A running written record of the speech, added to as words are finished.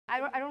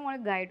I don't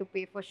want a guy to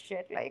pay for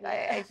shit. Like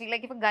I feel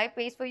like if a guy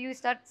pays for you, he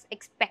starts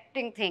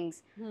expecting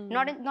things.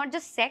 Not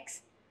just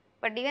sex,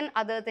 but even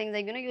other things.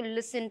 Like you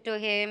listen to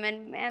him,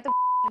 and मैं तो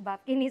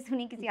बाप की नहीं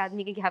सुनी किसी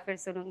आदमी की क्या फिर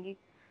सुनूंगी.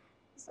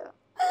 So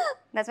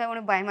that's why I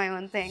want to buy my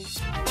own thing.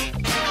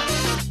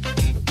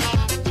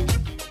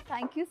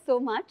 Thank you so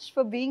much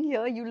for being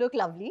here. You look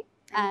lovely.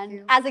 Thank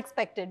you. As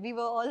expected, we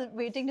were all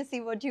waiting to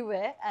see what you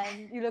wear,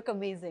 and you look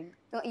amazing.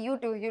 So you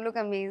too, you look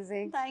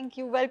amazing. Thank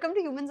you. Welcome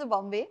to Humans of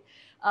Bombay.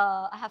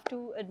 I have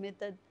to admit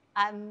that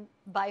I'm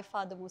by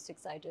far the most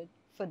excited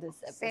for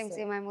this episode.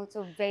 Same. I'm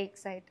also very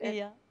excited.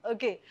 Yeah.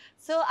 Okay.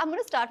 So I'm going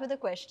to start with a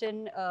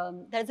question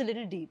that's a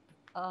little deep.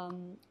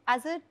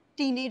 As a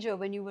teenager,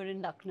 when you were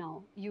in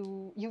Lucknow,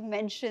 you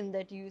mentioned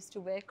that you used to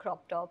wear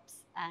crop tops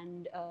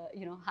and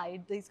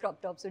hide these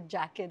crop tops with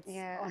jackets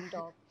on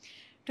top.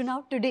 To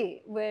now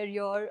today, where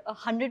you're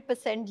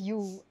 100%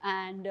 you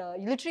and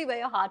you literally wear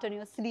your heart on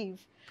your sleeve,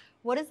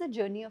 what has the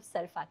journey of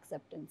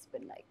self-acceptance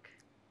been like?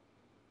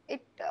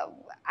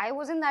 I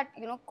wasn't that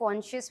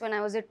conscious when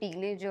I was a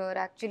teenager.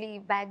 Actually,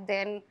 back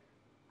then,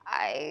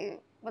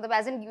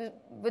 as in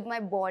with my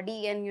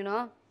body and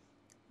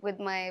with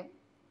my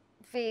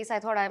face, I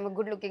thought I'm a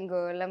good-looking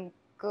girl. I'm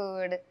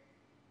good.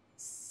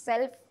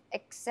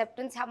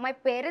 Self-acceptance. My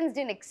parents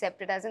didn't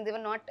accept it, as in they were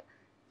not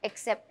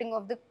accepting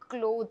of the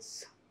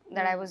clothes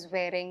that I was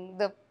wearing.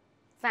 The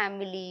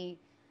family,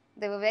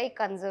 they were very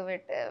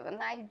conservative, and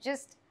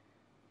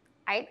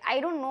I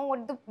don't know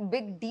what the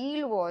big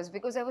deal was,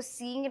 because I was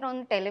seeing it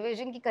on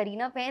television कि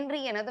करीना पहन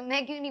रही है ना, तो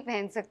मैं क्यों नहीं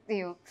पहन सकती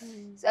हूँ?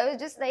 So I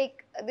was just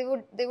like, they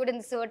would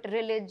insert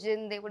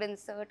religion, they would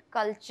insert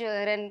culture,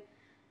 and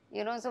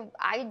so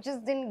I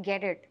just didn't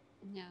get it.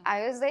 Yeah.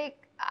 I was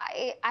like,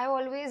 I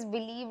always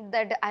believed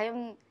that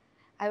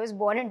I was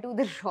born into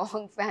the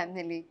wrong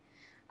family.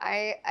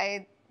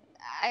 I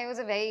was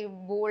a very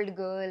bold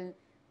girl,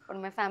 but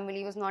my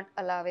family was not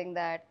allowing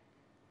that.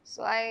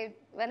 So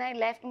when I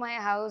left my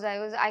house,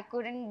 I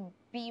couldn't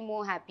be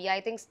more happy. I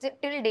think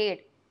till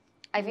date,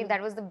 I feel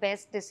that was the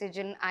best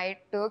decision I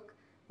took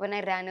when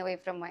I ran away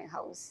from my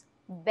house.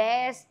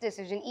 Best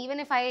decision. Even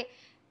if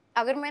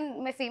अगर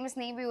मैं famous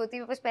नहीं भी होती,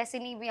 मेरे पास पैसे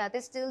नहीं भी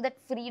आते, still that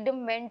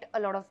freedom meant a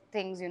lot of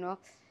things,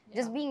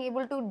 Just being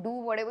able to do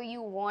whatever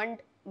you want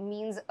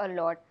means a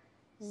lot.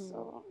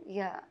 So,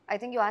 yeah, I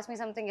think you asked me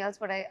something else,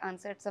 but I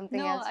answered something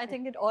else. No, I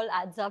think it all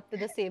adds up to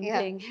the same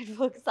thing. It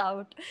works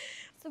out.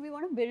 So we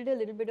want to build a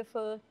little bit of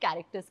a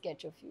character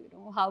sketch of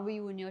you. How were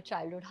you in your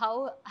childhood?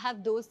 How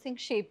have those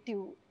things shaped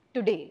you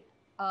today?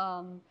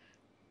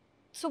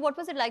 So what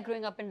was it like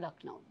growing up in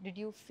Lucknow? Did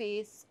you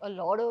face a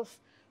lot of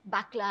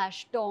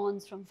backlash,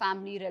 taunts from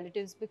family,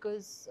 relatives?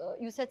 Because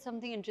you said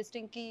something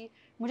interesting कि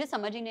मुझे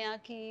समझ ही नहीं आया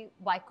कि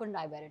why couldn't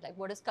I wear it? Like,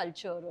 what does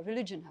culture or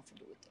religion have to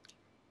do with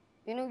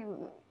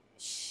it?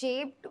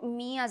 Shaped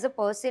me as a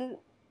person.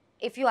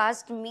 If you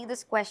asked me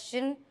this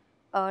question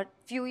a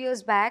few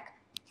years back,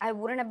 I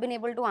wouldn't have been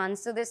able to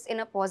answer this in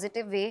a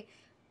positive way.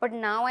 But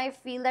now I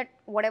feel that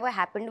whatever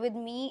happened with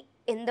me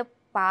in the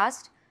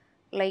past,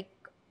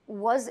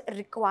 was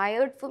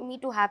required for me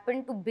to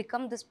happen to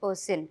become this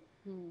person.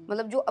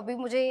 मतलब जो अभी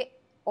मुझे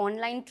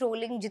online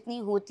trolling जितनी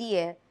होती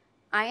है,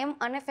 I am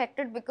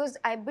unaffected because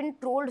I've been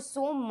trolled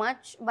so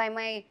much by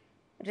my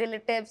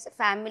relatives,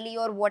 family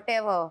or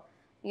whatever.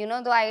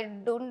 Though I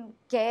don't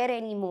care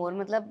anymore.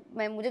 मतलब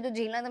मुझे जो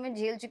झेलना था मैं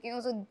झेल चुकी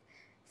हूँ. So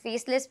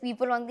faceless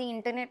people on the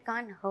internet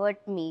can't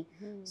hurt me.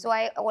 So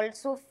I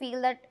also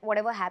feel that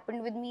whatever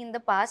happened with me in the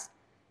past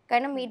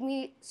kind of made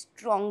me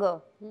stronger.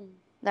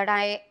 That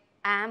I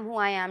am who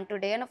I am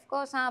today. And of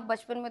course,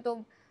 बचपन में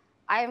तो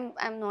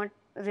I'm not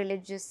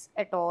religious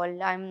at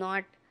all. I'm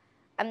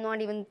not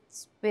even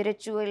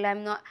spiritual.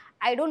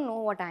 I don't know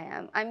what I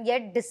am. I'm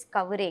yet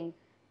discovering.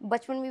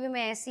 बचपन में भी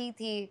मैं ऐसी ही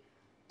थी.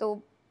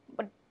 तो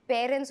but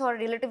parents or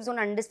relatives don't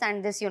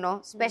understand this,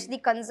 especially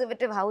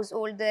conservative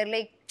household. They're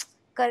like,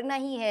 करना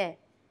ही है,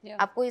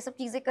 आपको ये सब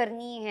चीजें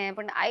करनी ही हैं.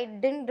 But I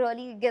didn't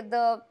really get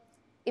the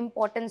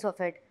importance of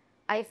it.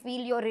 I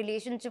feel your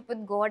relationship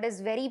with God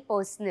is very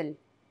personal.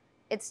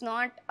 It's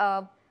not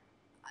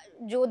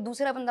जो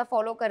दूसरा बंदा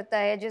फॉलो करता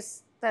है,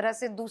 जिस तरह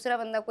से दूसरा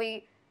बंदा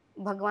कोई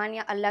भगवान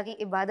या अल्लाह की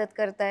इबादत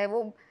करता है,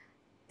 वो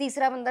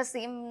तीसरा बंदा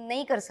सेम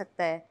नहीं कर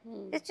सकता है.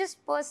 It's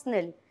just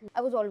personal.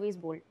 I was always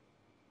bold.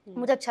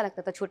 मुझे अच्छा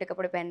लगता था छोटे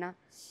कपड़े पहनना.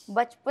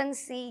 बचपन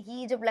से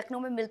ही जब लखनऊ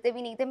में मिलते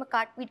भी नहीं थे, मैं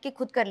काट पीट के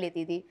खुद कर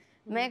लेती थी.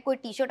 मैं कोई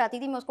टी शर्ट आती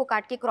थी, मैं उसको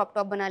काट के क्रॉप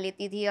टॉप बना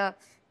लेती थी या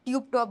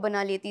ट्यूब टॉप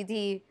बना लेती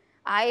थी.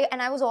 I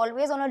was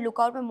always on a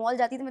lookout. में मॉल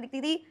जाती थी, मैं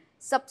दिखती थी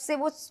सबसे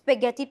वो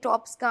स्पेगेटी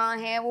टॉप्स कहाँ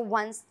हैं, वो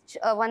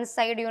वन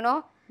साइड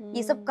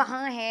ये सब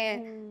कहाँ है.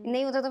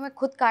 नहीं होता तो मैं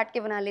खुद काट के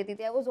बना लेती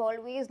थी. I was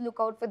always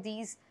look out for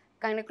these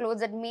kind of clothes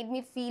that made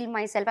me feel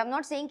my self. I am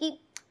not saying कि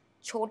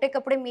छोटे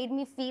कपड़े made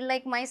me feel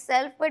like my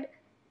self, but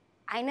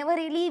I never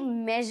really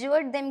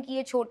measured them कि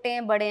ये छोटे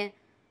हैं बड़े हैं.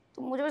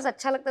 तो मुझे बस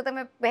अच्छा लगता था,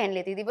 मैं पहन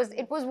लेती थी. बस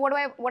it was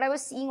what I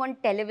was seeing on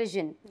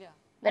television.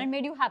 That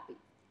made you happy.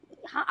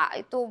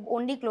 हाँ, तो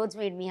only clothes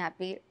made me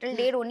happy. Till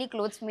date, only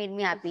clothes made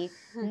me happy.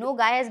 No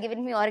guy has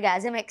given me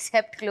orgasm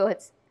except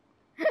clothes.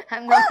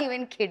 I'm not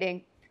even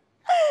kidding.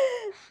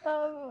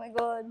 Oh my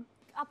God.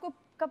 आपको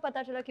कब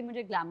पता चला कि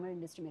मुझे glamour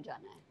industry में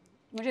जाना है,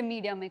 मुझे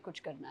मीडिया में कुछ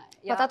करना है?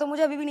 या पता तो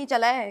मुझे अभी भी नहीं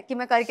चला है कि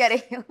मैं कर क्या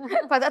रही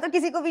हूँ। पता तो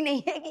किसी को भी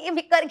नहीं है कि ये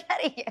भी कर क्या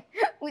रही है।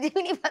 मुझे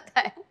भी नहीं पता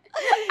है।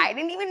 I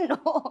didn't even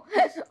know.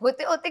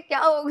 होते-होते क्या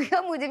हो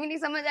गया मुझे भी नहीं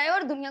समझ आया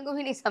और दुनिया को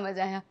भी नहीं समझ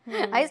आया।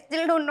 I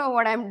still don't know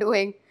what I am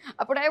doing.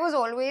 But I was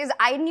always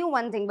I knew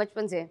one thing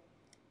बचपन से।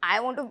 I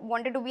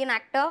wanted to be an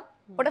actor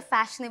but a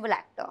fashionable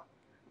actor.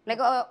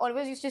 Like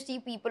always used to see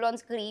people on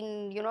screen,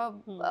 you know,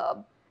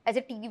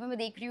 ऐसे TV में मैं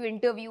देख रही हूँ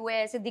interview है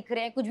ऐसे दिख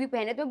रहे हैं कुछ भी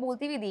पहने तो मैं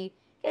बोलती भी थी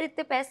यार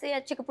इतने पैसे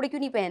अच्छे कपड़े क्यों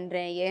नहीं पहन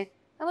रहे हैं ये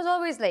I was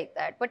always like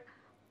that but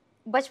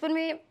बचपन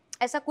में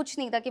ऐसा कुछ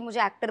नहीं था कि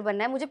मुझे एक्टर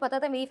बनना है मुझे पता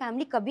था मेरी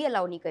फैमिली कभी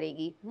अलाउ नहीं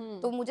करेगी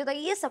तो मुझे था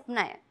ये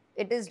सपना है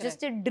it is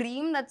just a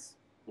dream that's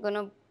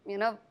gonna you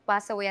know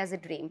pass away as a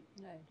dream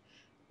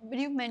But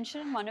you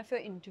mentioned in one of your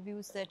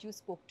interviews that you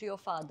spoke to your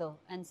father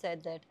and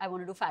said that I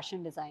want to do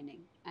fashion designing,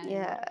 and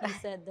Yeah. he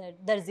said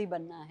that दर्जी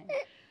बनना है.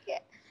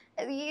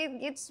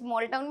 ये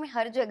small town में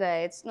हर जगह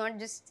है it's not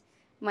just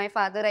my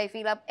father I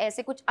feel आप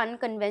ऐसे कुछ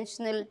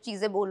अनकन्वेंशनल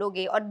चीज़ें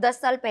बोलोगे और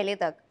 10 साल पहले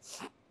तक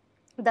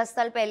 10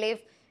 साल पहले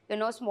यू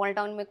नो स्मॉल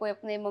टाउन में कोई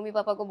अपने मम्मी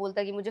पापा को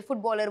बोलता कि मुझे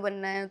फुटबॉलर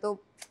बनना है तो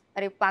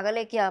अरे पागल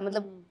है क्या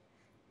मतलब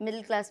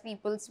middle class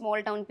people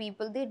small town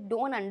people they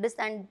don't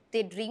understand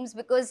their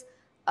dreams because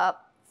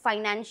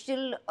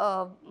financial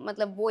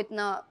मतलब वो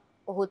इतना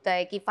होता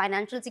है कि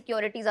financial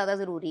security ज़्यादा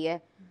ज़रूरी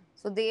है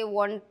so they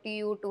want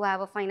you to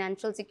have a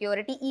financial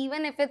security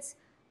even if it's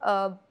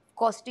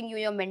costing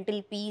you your mental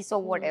peace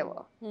or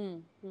whatever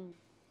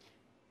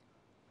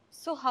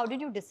So how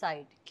did you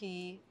decide कि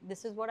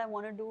this is what I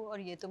want to do और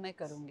ये तो मैं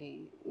करूँगी?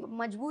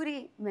 मजबूरी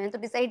मैंने तो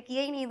decide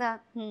किया ही नहीं था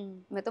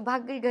मैं तो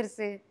भाग गई घर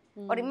से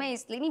और मैं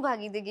इसलिए नहीं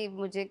भागी थी कि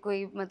मुझे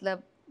कोई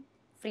मतलब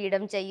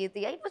फ्रीडम चाहिए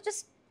थी it was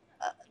just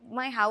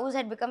my house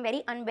had become very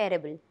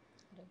unbearable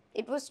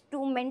it was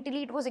to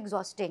mentally it was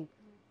exhausting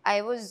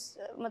I was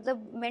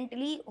मतलब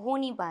मेंटली हो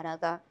नहीं पा रहा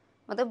था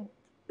मतलब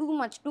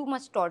टू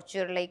मच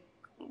टॉर्चर लाइक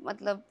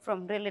मतलब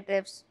from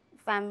relatives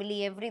family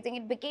everything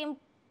it became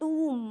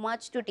too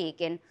much to take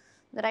in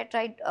that I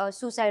tried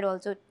suicide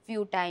also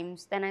few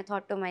times then I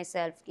thought to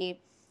myself कि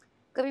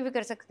कभी भी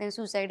कर सकते हैं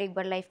suicide एक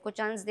बार लाइफ को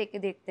चांस दे के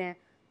देखते हैं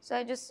so I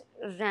just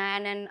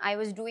ran and I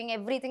was doing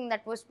everything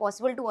that was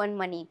possible to earn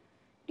money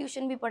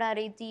tuition भी पढ़ा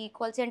रही थी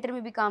कॉल सेंटर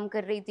में भी काम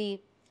कर रही थी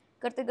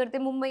करते करते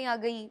मुंबई आ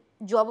गई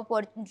जॉब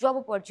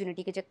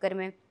अपॉर्चुनिटी के चक्कर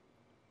में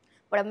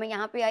पर अब मैं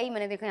यहाँ पे आई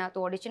मैंने देखा यहाँ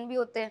तो ऑडिशन भी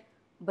होते हैं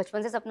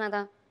बचपन से सपना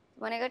था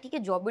तो मैंने कहा ठीक है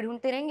जॉब भी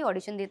ढूंढते रहेंगे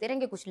ऑडिशन देते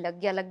रहेंगे कुछ लग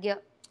गया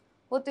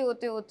होते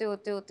होते होते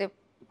होते होते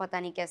पता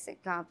नहीं कैसे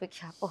कहाँ पे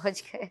क्या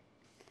पहुँच गए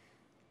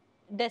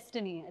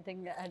Destiny, I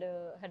think,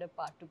 had a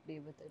part to play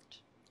with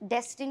it.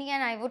 Destiny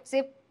and I would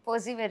say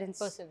perseverance.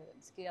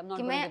 Perseverance. कि I'm not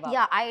कि going to give up.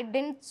 Yeah, I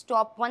didn't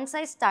stop. Once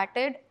I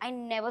started, I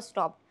never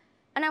stopped.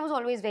 And I was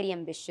always very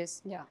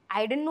ambitious. Yeah.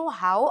 I didn't know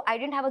how. I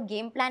didn't have a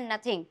game plan,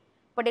 nothing.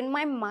 But in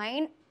my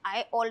mind,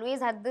 I always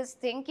had this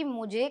thing कि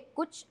मुझे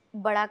कुछ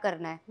बड़ा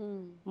करना है.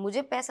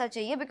 मुझे पैसा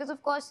चाहिए because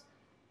of course,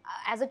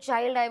 as a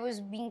child, I was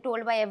being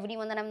told by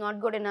everyone that I'm not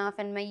good enough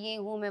and मैं ये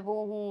हूँ, मैं वो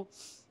हूँ.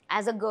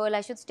 As a girl,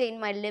 I should stay in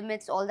my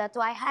limits, all that.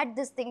 So I had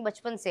this thing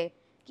बचपन से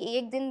कि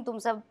एक दिन तुम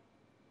सब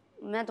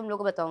मैं तुम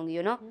लोगों को बताऊंगी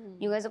you know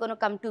you guys are gonna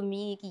come to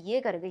me कि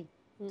ये कर गई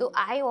तो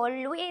I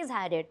always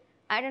had it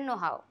I don't know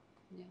how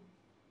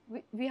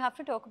we have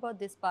to talk about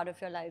this part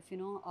of your life you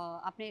know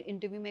आपने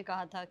इंटरव्यू में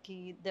कहा था कि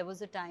there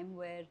was a time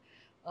where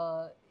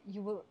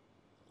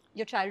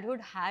your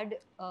childhood had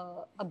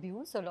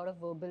abuse a lot of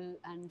verbal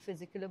and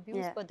physical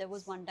abuse but there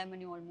was one time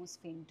when you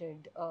almost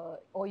fainted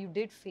or you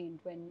did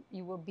faint when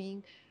you were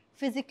being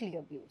physically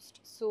abused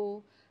so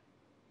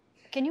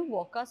can you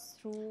walk us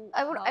through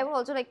I would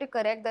also like to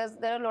correct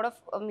there are a lot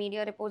of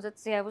media reports that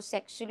say I was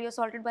sexually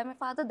assaulted by my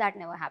father that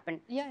never happened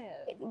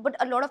but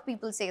a lot of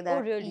people say that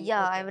oh really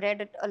yeah okay. I've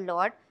read it a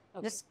lot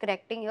just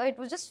correcting here it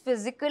was just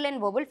physical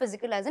and verbal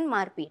physical as in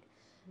marpeet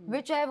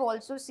which I have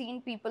also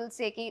seen people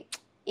say कि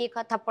एक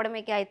हाथ थप्पड़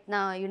में क्या इतना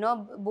you know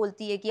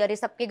बोलती है कि अरे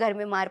सबके घर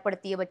में मार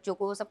पड़ती है बच्चों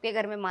को सबके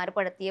घर में मार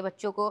पड़ती है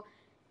बच्चों को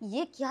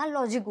ये क्या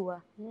लॉजिक हुआ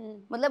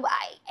मतलब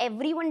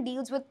everyone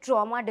deals with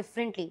trauma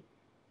differently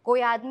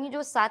कोई आदमी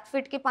जो 7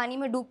 फीट के पानी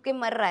में डूब के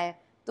मर रहा है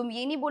तुम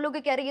ये नहीं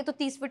बोलोगे कि अरे ये तो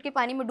 30 फीट के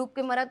पानी में डूब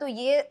के मरा तो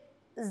ये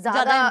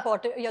ज्यादा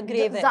इम्पोर्टेंट या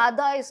ग्रेव है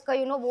ज्यादा इसका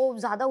यू नो वो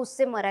ज्यादा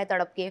उससे मरा है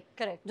तड़प के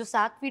करेक्ट जो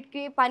 7 फीट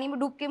के पानी में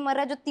डूब के मर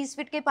रहा है जो 30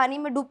 फीट के पानी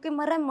में डूब के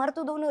मर रहा है मर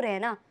तो दोनों रहे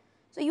ना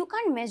so you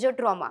can't measure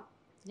trauma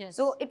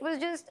so it was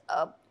just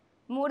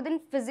more than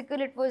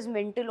physical it was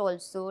mental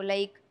also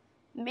like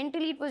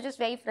mentally it was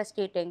just very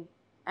frustrating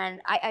and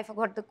I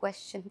forgot the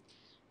question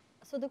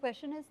so the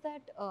question is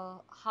that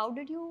how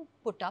did you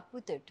put up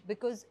with it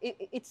because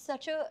it's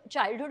such a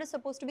childhood is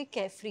supposed to be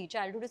carefree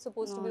childhood is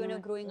supposed to be when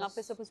you're growing up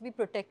is supposed to be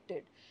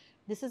protected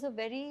this is a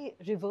very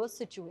reverse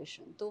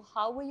situation so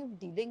how were you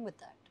dealing with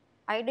that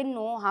I didn't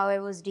know how I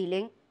was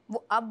dealing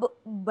वो अब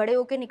बड़े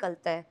होके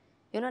निकलता है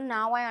you know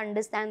now I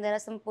understand there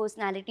are some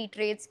personality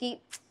traits ki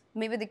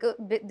maybe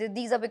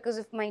these are because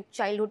of my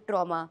childhood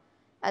trauma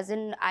as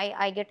in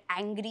I get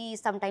angry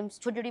sometimes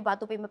छोटी छोटी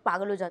बातों पे मैं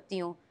पागल हो जाती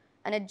हूँ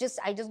and I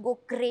just go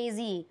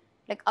crazy.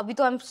 Like अभी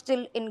तो I'm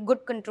still in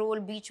good control.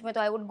 बीच में तो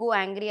I would go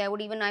angry.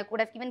 I could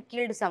have even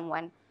killed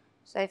someone.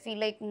 So I feel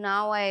like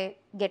now I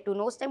get to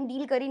know. उस time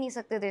deal कर ही नहीं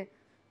सकते थे.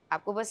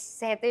 आपको बस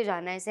सहते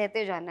जाना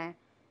है.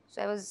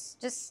 So I was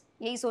just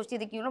यही सोचती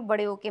थी कि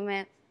बड़े होके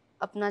मैं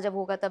अपना जब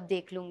होगा तब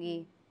देख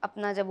लूँगी.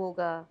 अपना जब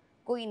होगा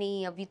कोई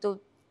नहीं, अभी तो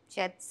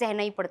शायद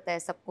सहना ही पड़ता है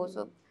सबको.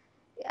 So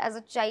as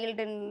a child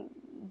in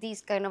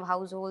these kind of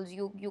households,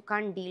 you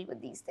can't deal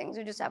with these things.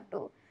 You just have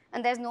to,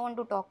 and there's no one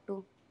to talk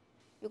to.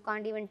 You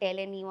can't even tell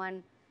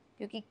anyone,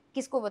 क्योंकि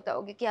किसको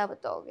बताओगे, क्या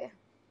बताओगे?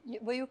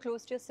 Were you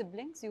close to your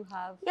siblings? You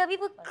have? Yeah, we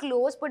were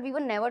close, but we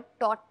were never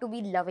taught to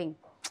be loving.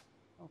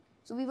 Okay.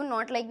 So we were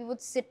not like we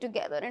would sit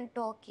together and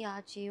talk, क्या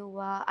चाहिए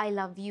हुआ, I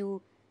love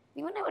you.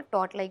 We were never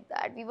taught like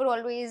that. We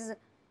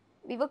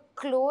were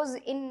close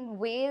in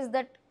ways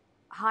that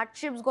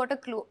hardships got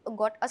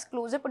us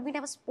closer, but we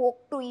never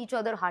spoke to each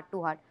other heart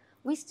to heart.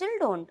 We still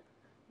don't,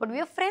 but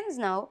we are friends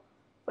now,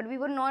 but we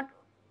were not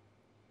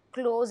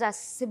close as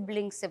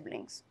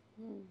siblings.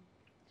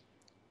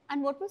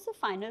 And what was the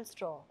final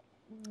straw?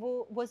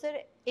 Was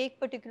there एक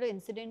particular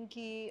incident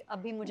कि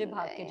अभी मुझे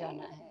भाग के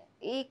जाना है?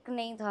 एक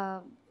नहीं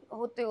था,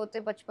 होते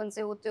बचपन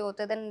से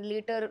होते then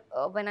later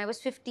when I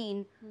was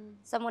 15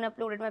 someone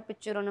uploaded my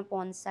picture on a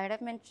porn site.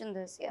 I've mentioned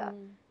this.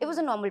 It was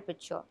a normal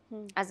picture,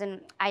 as in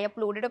I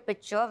uploaded a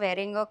picture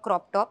wearing a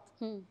crop top,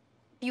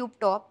 tube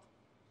top,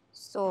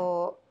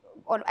 so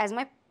or as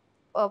my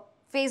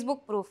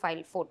Facebook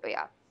profile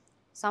photo.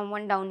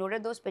 Someone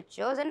downloaded those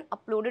pictures and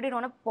uploaded it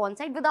on a porn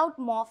site without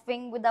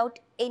morphing, without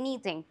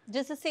anything.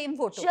 Just the same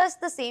photo?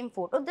 Just the same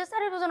photo. Just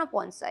that it was on a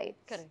porn site.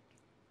 Correct.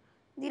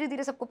 धीरे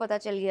धीरे सबको पता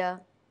चल गया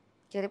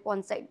कि अरे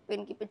porn site पे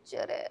इनकी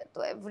picture है,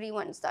 तो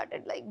everyone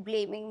started like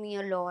blaming me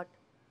a lot.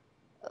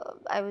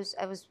 I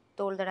was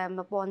told that I'm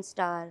a porn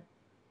star.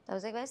 I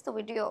was like, where's the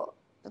video?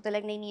 So they're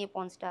like, नहीं ये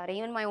porn star है.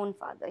 Even my own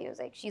father, he was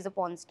like, she's a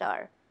porn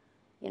star.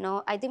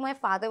 I think my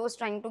father was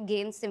trying to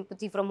gain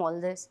sympathy from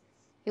all this.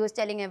 He was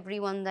telling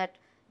everyone that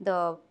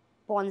the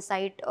porn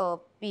site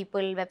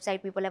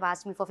website people have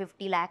asked me for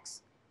 50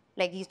 lakhs.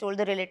 Like he's told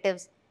the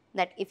relatives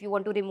that if you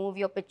want to remove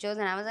your pictures,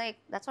 and I was like,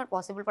 that's not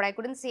possible, but I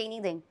couldn't say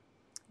anything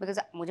because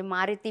मुझे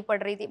मार इतनी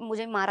पड़ रही थी,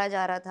 मुझे मारा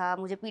जा रहा था,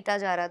 मुझे पीटा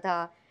जा रहा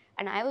था,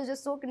 and I was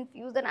just so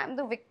confused that I'm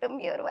the victim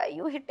here. Why are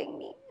you hitting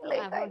me?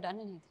 Like I've not done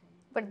anything.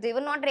 But they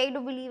were not ready to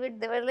believe it.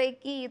 They were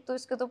like कि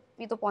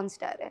ये तो porn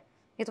star है,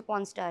 ये तो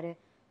porn star है.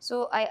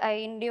 So I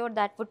endured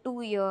that for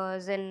 2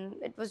 years, and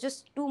it was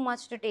just too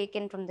much to take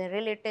in from the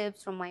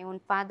relatives, from my own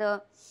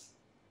father.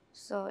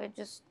 So it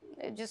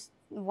just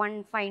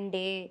one fine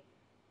day.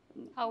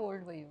 How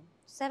old were you?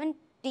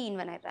 17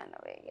 when I ran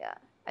away. Yeah,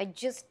 I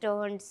just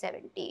turned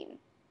 17.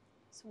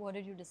 So what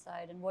did you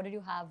decide, and what did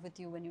you have with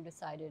you when you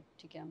decided,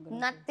 okay, I'm going to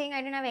Nothing.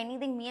 I didn't have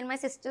anything. Me and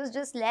my sisters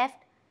just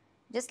left,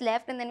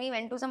 and then we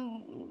went to some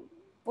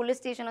police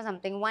station और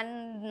something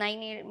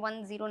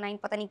 109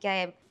 पता नहीं क्या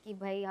है कि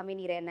भाई हमें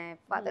नहीं रहना है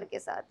फादर के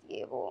साथ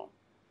ये वो.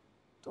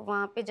 तो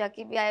वहाँ पे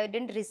जाके भी I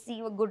didn't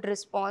receive a good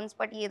response,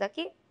 but ये था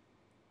कि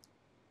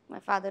my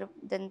father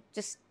then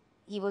just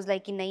he was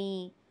like कि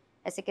नहीं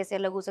ऐसे कैसे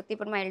अलग हो सकती है.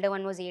 But my elder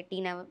one was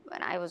 18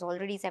 and I was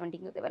already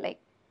 17. तो दे वर लाइक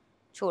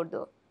छोड़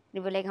दो. दे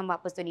वर लाइक हम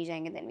वापस तो नहीं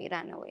जाएंगे. Then we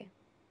run away.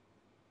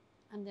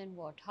 And then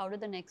what? How did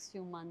the next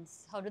few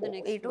months? How did the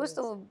next? It was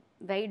so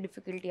very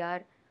difficult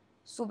यार.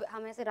 सुबह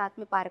हम ऐसे रात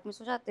में पार्क में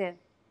सो जाते हैं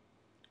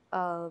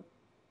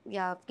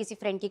या किसी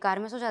फ्रेंड की कार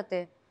में सो जाते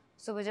हैं.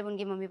 सुबह जब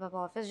उनके मम्मी पापा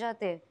ऑफिस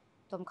जाते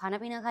तो हम खाना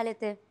पीना खा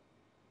लेते.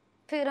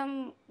 फिर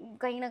हम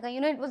कहीं ना कहीं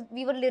it was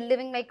we were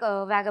living like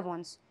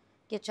वैगाबॉन्ड्स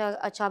कि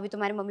अच्छा अभी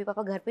तुम्हारे मम्मी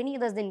पापा घर पे नहीं है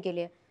 10 दिन के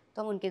लिए,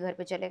 तो हम उनके घर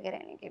पे चले गए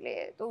रहने के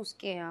लिए. तो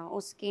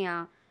उसके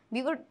यहाँ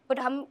वी वर, बट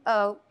हम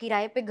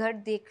किराए पे घर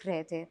देख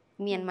रहे थे,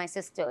 मी एंड माई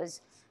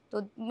सिस्टर्स.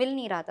 तो मिल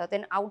नहीं रहा था.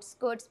 देन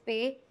आउटस्कर्ट्स पे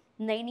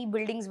नई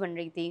बिल्डिंग्स बन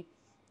रही थी,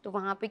 तो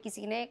वहाँ पे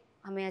किसी ने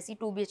हमें ऐसी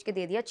 2 BHK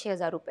दे दिया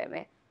 6,000 रुपये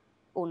में.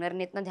 ओनर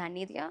ने इतना ध्यान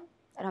नहीं दिया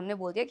और हमने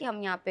बोल दिया कि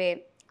हम यहाँ पे,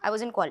 आई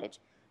वॉज इन कॉलेज,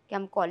 कि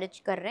हम कॉलेज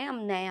कर रहे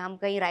हैं, हम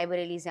कहीं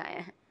रायबरेली से आए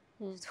हैं.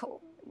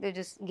 तो they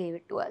just give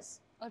it to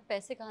us. और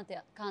पैसे कहाँ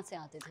से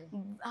आते थे?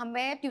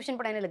 मैं ट्यूशन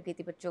पढ़ाने लग गई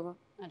थी बच्चों को.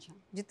 अच्छा.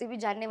 जितने भी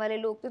जानने वाले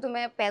लोग थे तो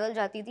मैं पैदल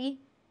जाती थी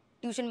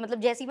ट्यूशन.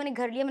 मतलब जैसे ही मैंने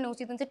घर लिया मैंने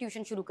उसी दिन से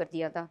ट्यूशन शुरू कर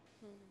दिया था.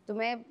 तो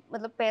मैं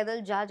मतलब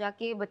पैदल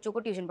जाके बच्चों को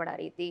ट्यूशन पढ़ा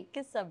रही थी.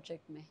 किस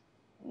सब्जेक्ट में?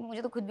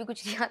 मुझे तो खुद भी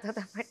कुछ नहीं आता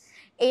था, बट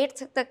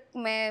 8th तक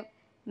मैं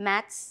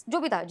मैथ्स जो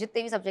भी था,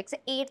 जितने भी सब्जेक्ट से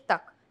 8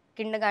 तक,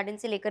 किंडरगार्टन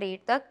से लेकर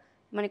 8 तक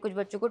मैंने कुछ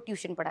बच्चों को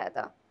ट्यूशन पढ़ाया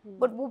था.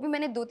 बट वो भी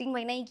मैंने 2-3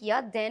 महीना ही किया.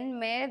 देन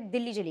मैं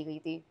दिल्ली चली गई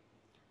थी.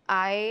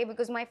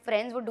 Because my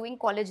friends were doing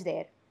college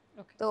there.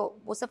 तो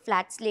वो सब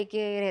फ्लैट्स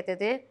लेके रहते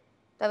थे.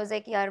 तो आई वाज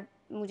लाइक यार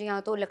मुझे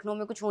यहाँ तो लखनऊ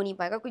में कुछ हो नहीं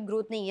पाएगा, कोई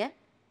ग्रोथ नहीं है,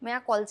 मैं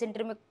यहाँ कॉल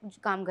सेंटर में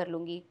काम कर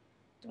लूँगी.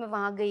 तो मैं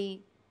वहाँ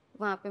गई.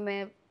 वहाँ पे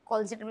मैं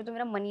कॉल सेंटर में तो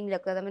मेरा मन ही नहीं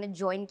लगता था. मैंने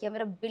ज्वाइन किया,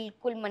 मेरा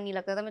बिल्कुल मन नहीं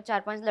लगता था. मैं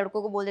 4-5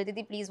 लड़कों को बोल देती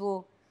थी प्लीज़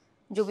वो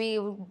जो भी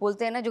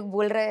बोलते हैं ना, जो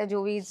बोल रहा है,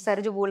 जो भी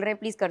सर जो बोल रहे हैं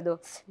प्लीज़ कर दो.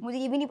 मुझे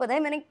ये भी नहीं पता है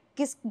मैंने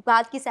किस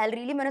बात की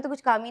सैलरी ली, मैंने तो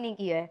कुछ काम ही नहीं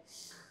किया है.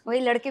 वही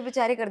लड़के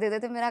बेचारे कर देते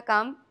थे मेरा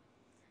काम.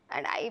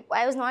 and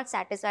I was not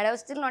satisfied. I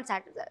was still not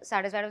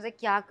satisfied. I was like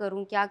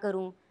क्या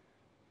करूँ.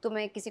 तो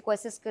मैं किसी को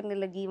असिस्ट करने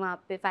लगी वहाँ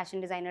पे.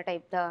 फैशन डिज़ाइनर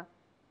टाइप था.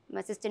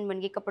 मैं असिस्टेंट बन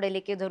गई, कपड़े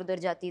लेके इधर उधर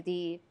जाती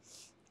थी.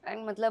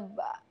 एंड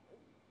मतलब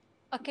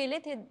अकेले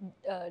थे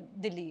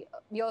Delhi?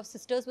 Your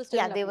sisters were still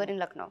in yeah, they Lucknow? were in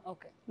Lucknow.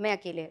 Okay. मैं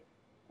अकेले.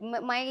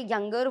 My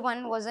younger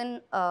one was in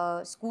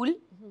school.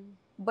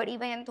 बड़ी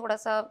बहन थोड़ा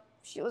सा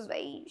she was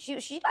very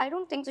she I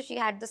don't think so she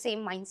had the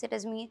same mindset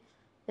as me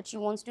that she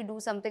wants to do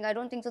something. I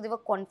don't think so they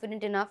were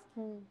confident enough.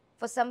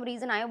 For some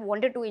reason I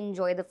wanted to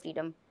enjoy the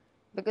freedom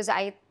because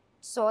I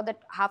saw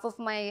that half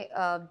of my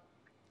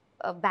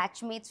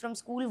batchmates from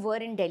school were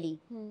in Delhi,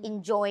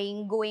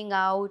 enjoying, going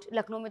out.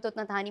 Lucknow में तो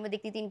इतना था नहीं. मैं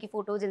देखती थी इनकी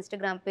photos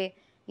Instagram पे,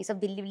 ये सब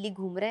दिल्ली विल्ली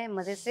घूम रहे हैं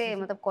मजे से,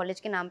 मतलब कॉलेज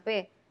के नाम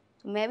पे.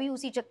 तो मैं भी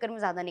उसी चक्कर में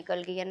ज़्यादा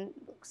निकल गई. And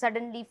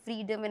suddenly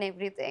freedom and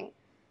everything.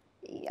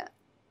 या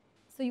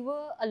So you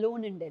were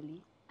alone in Delhi,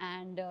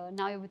 and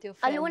now you're with your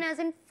friends. Alone as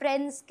in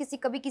friends,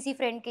 कभी किसी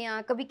फ्रेंड के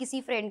यहाँ, कभी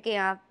किसी फ्रेंड के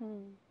यहाँ.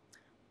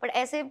 पर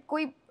ऐसे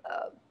कोई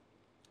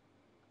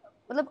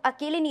मतलब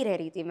अकेले नहीं रह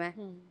रही थी मैं.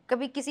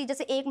 कभी किसी,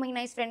 जैसे एक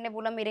महीना इस फ्रेंड ने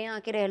बोला मेरे यहाँ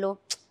आके रह लो,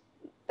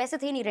 पैसे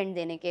थे नहीं रेंट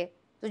देने के,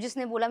 तो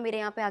जिसने बोला मेरे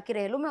यहाँ पे आके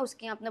रह लो, मैं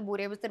उसके यहाँ अपना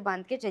बोरिया बिस्तर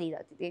बांध के चली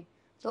जाती थी.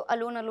 तो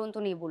अलोन तो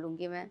नहीं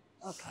बोलूँगी मैं.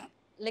 Okay.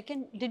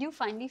 लेकिन did you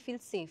finally feel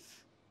safe?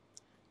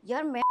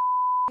 यार मैं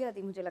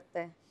थी, मुझे लगता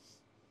है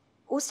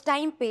उस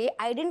टाइम पे.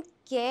 I didn't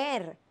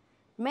care.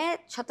 मैं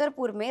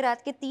छतरपुर में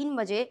रात के 3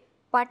 बजे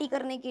पार्टी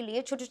करने के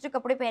लिए छोटे छोटे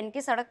कपड़े पहन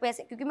के सड़क पे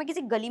ऐसे, क्योंकि मैं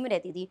किसी गली में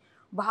रहती थी,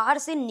 बाहर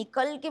से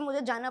निकल के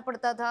मुझे जाना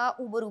पड़ता था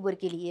उबर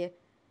के लिए.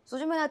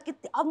 सोचो मैं रात के,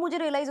 अब मुझे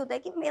रियलाइज होता है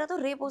कि मेरा तो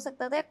रेप हो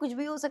सकता था या कुछ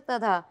भी हो सकता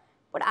था.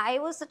 But I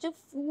was such a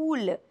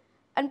fool.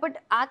 And but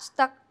आज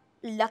तक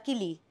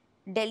लकीली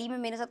दिल्ली में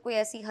मेरे साथ कोई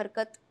ऐसी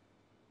हरकत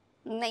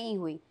नहीं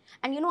हुई.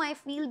 And you know I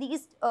feel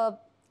these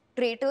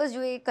traitors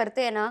जो ये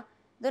करते हैं ना,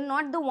 they're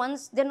not the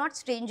ones, they're not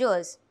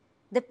strangers,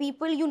 the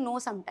people you know.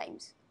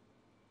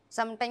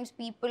 Sometimes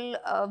people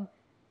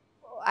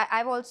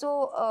I've also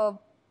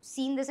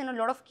seen this in a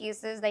lot of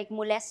cases, like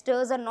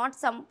molesters are not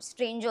some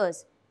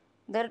strangers,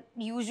 they're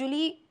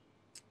usually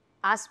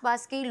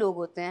आसपास के ही लोग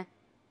होते हैं.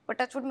 पर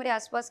टचवुड मेरे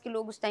आसपास के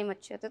लोग उस टाइम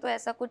अच्छे थे, तो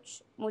ऐसा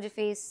कुछ मुझे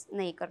फेस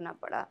नहीं करना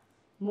पड़ा.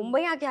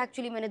 मुंबई आके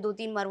एक्चुअली मैंने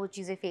 2-3 बार वो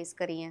चीज़ें फेस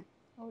करी हैं.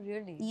 Oh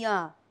really?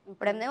 Yeah,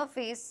 but I've never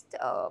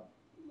faced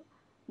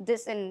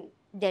this in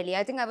Delhi.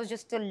 I think I was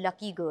just a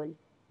lucky girl.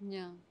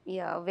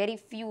 Yeah, very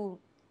few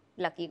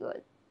lucky girl.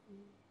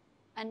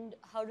 And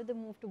how did the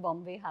move to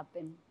Bombay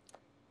happen?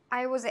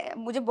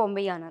 मुझे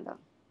बॉम्बे ही आना था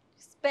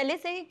पहले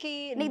से ही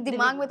कि नहीं,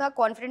 दिमाग में था,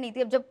 कॉन्फिडेंट नहीं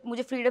थी. अब जब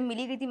मुझे फ्रीडम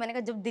मिली गई थी, मैंने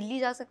कहा जब दिल्ली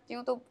जा सकती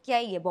हूँ तो क्या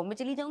ही है, बॉम्बे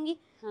चली जाऊंगी.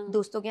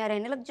 दोस्तों के यहाँ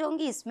रहने लग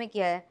जाऊंगी, इसमें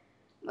क्या है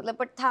मतलब.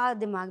 बट था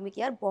दिमाग में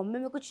कि यार बॉम्बे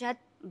में कुछ शायद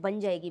बन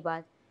जाएगी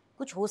बात,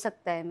 कुछ हो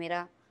सकता है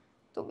मेरा.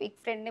 तो एक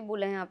फ्रेंड ने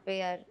बोला यहाँ पे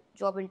यार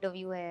जॉब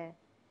इंटरव्यू है.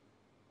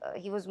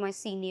 He was my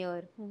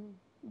senior.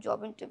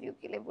 Job interview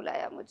के लिए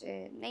बुलाया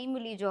मुझे, नहीं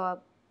मिली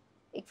जॉब.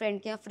 एक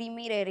फ्रेंड के यहाँ फ्री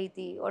में ही रह रही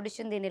थी,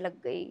 ऑडिशन देने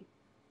लग गई.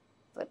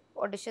 पर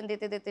ऑडिशन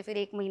देते देते फिर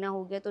 1 महीना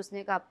हो गया, तो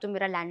उसने कहा अब तो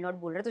मेरा लैंडलॉर्ड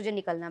बोल रहा है तुझे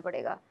निकलना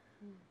पड़ेगा.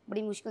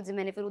 बड़ी मुश्किल से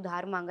मैंने फिर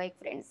उधार मांगा एक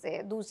फ्रेंड से,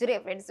 दूसरे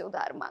फ्रेंड से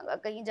उधार मांगा,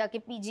 कहीं जाके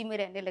पीजी में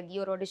रहने लगी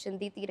और ऑडिशन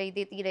देती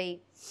रही.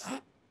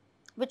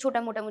 फिर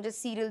छोटा मोटा मुझे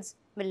सीरियल्स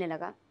मिलने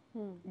लगा,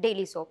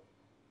 डेली सोप.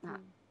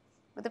 हाँ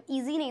मतलब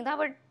ईजी नहीं था,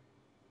 but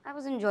I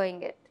was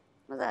enjoying it.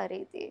 मज़ा आ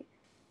रही थी.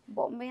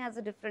 Bombay has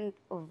a different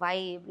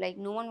vibe. Like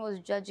no one was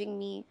judging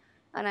me,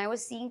 and I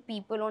was seeing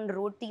people on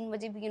road 3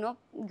 बजे भी, you know,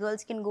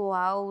 girls can go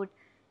out,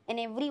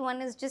 and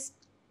everyone is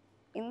just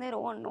in their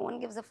own. No one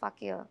gives a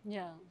fuck here.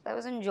 Yeah. So I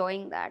was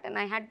enjoying that,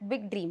 and I had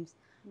big dreams.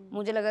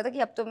 मुझे लगा था कि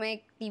अब तो मैं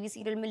एक टीवी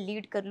सीरियल में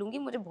lead कर लूँगी,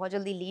 मुझे बहुत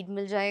जल्दी लीड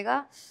मिल जाएगा,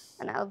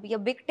 and I'll be a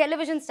big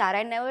television star.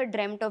 I never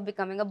dreamt of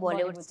becoming a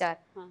Bollywood star.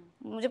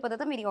 मुझे पता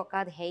था मेरी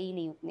औकात है ही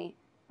नहीं उतनी.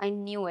 I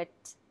knew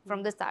it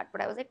from the start,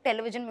 but I was like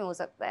television में हो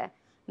सकता है,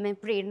 मैं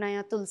प्रेरणा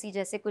या तुलसी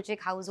जैसे कुछ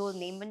एक हाउस होल्ड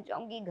नेम बन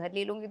जाऊंगी, घर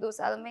ले लूँगी 2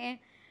 साल में,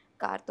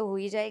 कार तो हो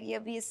ही जाएगी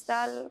अभी इस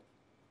साल.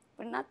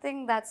 But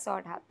nothing that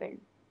sort happened.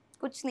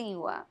 कुछ नहीं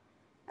हुआ.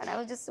 And I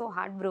was just so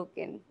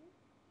heartbroken.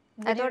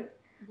 I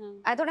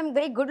thought I'm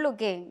very good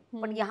looking,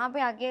 but यहाँ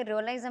पे आके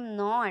realize I'm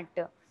not.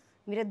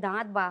 मेरे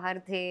दांत बाहर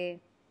थे,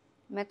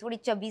 मैं थोड़ी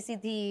चबी सी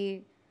थी,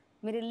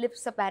 मेरे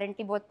lips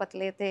apparently बहुत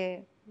पतले थे.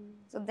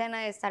 So then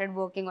I started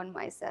working on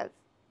myself.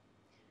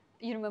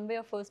 You remember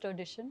your first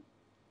audition?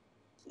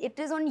 It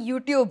is on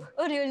YouTube.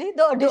 Oh really?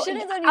 The audition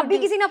is on YouTube. अभी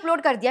किसी ने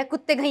अपलोड कर दिया,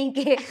 कुत्ते कहीं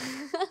के.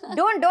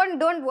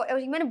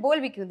 Don't. मैंने बोल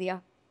भी क्यों दिया?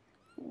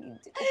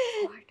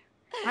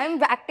 I'm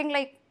acting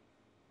like,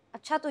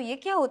 अच्छा तो ये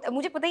क्या होता है,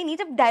 मुझे पता ही नहीं.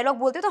 जब डायलॉग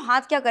बोलते तो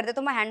हाथ क्या करते,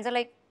 तो मैं हैंड्स आर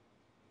लाइक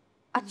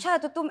अच्छा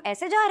तो तुम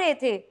ऐसे जा रहे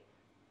थे,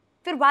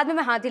 फिर बाद में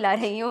मैं हाथ हिला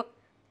रही हूँ,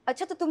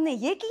 अच्छा तो तुमने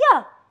ये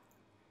किया.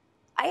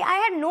 I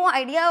had no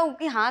idea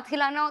कि हाथ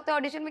हिलाना होता है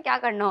ऑडिशन में, क्या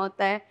करना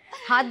होता है,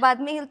 हाथ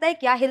बाद में हिलता है,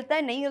 क्या हिलता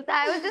है नहीं हिलता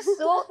है. I was just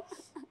so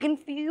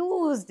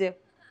confused.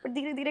 But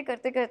धीरे धीरे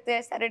करते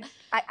करते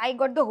I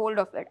got the hold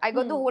of it. I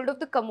got the hold of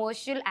the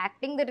commercial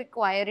acting they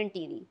require in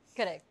TV.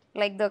 Correct.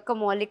 Like the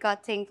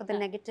Kamalika thing for the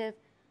negative,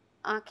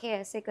 आंखें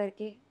ऐसे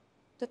करके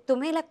तो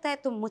तुम्हें लगता है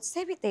तुम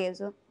मुझसे भी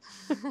तेज हो?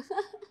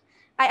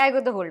 I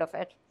got the hold of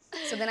it.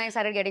 So then I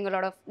started getting a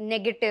lot of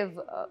negative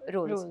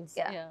roles. Roles,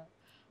 Yeah. yeah.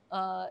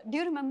 Do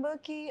you remember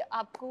कि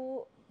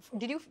आपको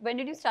when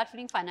did you start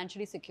feeling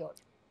financially secure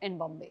in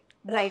Bombay?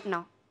 Right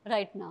now.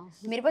 Right now.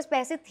 मेरे पास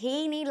पैसे थे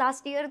ही नहीं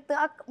last year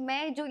तक.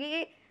 मैं जो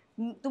ये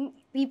तुम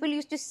people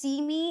used to C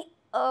me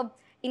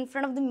in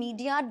front of the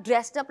media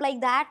dressed up like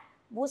that,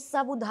 वो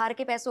सब उधार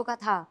के पैसों का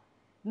था.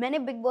 मैंने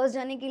बिग बॉस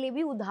जाने के लिए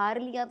भी उधार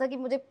लिया था कि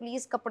मुझे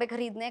प्लीज कपड़े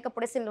खरीदने हैं,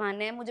 कपड़े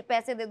सिलवाने हैं, मुझे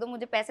पैसे दे दो,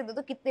 मुझे पैसे दे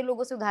दो. कितने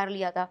लोगों से उधार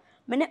लिया था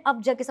मैंने,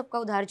 अब जाके सबका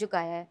उधार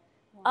चुकाया है.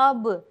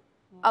 अब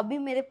अभी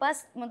मेरे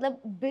पास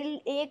मतलब बिल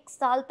 1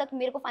 साल तक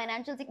मेरे को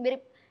फाइनेंशियल,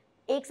 मेरे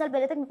 1 साल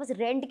पहले तक मेरे पास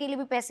रेंट के लिए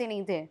भी पैसे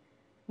नहीं थे.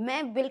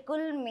 मैं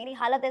बिल्कुल, मेरी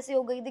हालत ऐसी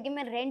हो गई थी कि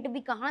मैं रेंट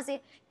भी कहाँ से,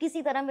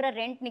 किसी तरह मेरा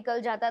रेंट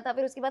निकल जाता था.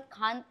 फिर उसके बाद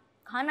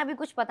खाना भी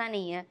कुछ पता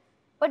नहीं है.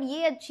 बट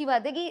ये अच्छी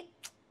बात है कि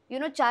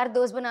 4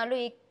 दोस्त बना लो,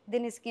 एक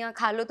दिन इसके यहाँ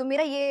खा लो. तो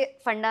मेरा ये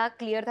फंडा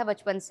क्लियर था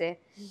बचपन से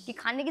कि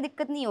खाने की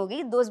दिक्कत नहीं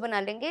होगी, दोस्त बना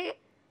लेंगे,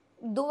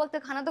 2 वक्त का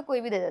खाना तो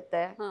कोई भी दे देता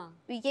है.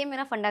 हाँ. तो ये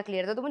मेरा फंडा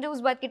क्लियर था, तो मुझे उस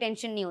बात की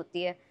टेंशन नहीं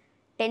होती है.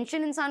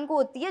 टेंशन इंसान को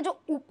होती है जो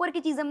ऊपर की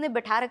चीज हमने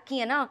बैठा रखी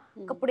है ना,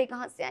 कपड़े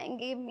कहाँ से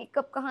आएंगे,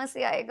 मेकअप कहाँ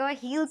से आएगा,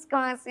 हील्स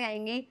कहाँ से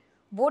आएंगी,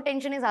 वो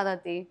टेंशन ज़्यादा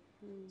थी.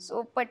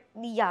 सो बट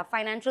या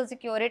फाइनेंशियल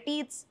सिक्योरिटी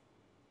इट्स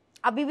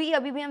अभी भी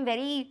आई एम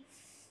वेरी,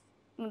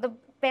 मतलब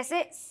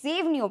पैसे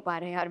सेव नहीं हो पा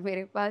रहे हैं यार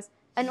मेरे पास.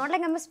 And not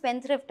like I am a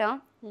spendthrift.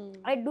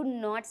 I do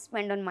not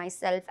spend on my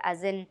self,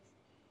 as in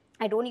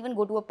I don't even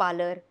go to a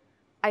parlour.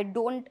 I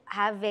don't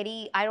have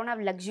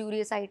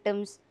luxurious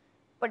items,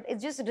 but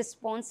it's just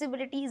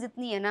responsibilities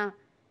itni hai na.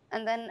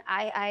 And then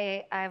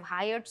I've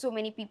hired so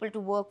many people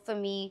to work for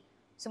me,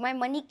 so my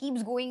money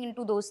keeps going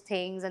into those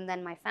things, and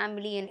then my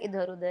family and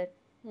idhar udhar.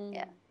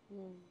 Yeah.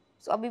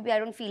 So abhi bhi I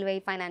don't feel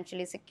very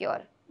financially secure.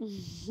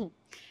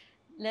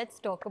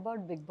 Let's talk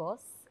about Bigg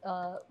Boss.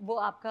 वो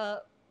आपका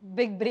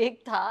big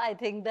break था. I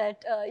think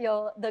that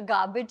the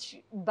garbage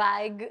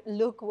bag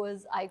look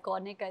was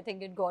iconic. I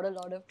think it got a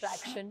lot of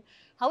traction.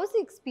 How was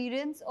the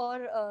experience?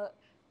 और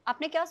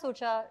आपने क्या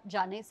सोचा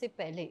जाने से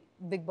पहले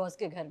बिग बॉस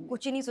के घर में?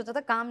 कुछ ही नहीं सोचा था,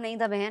 काम नहीं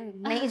था बहन,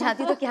 नहीं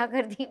जाती तो क्या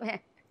करती मैं.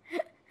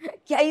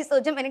 क्या ही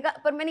सोचा मैंने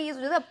कहा, पर मैंने ये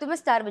सोचा था अब तो मैं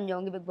स्टार बन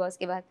जाऊंगी बिग बॉस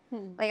के बाद.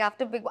 Like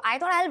after big boss I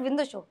thought I will win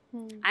the show.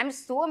 I am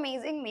so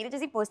amazing, मेरी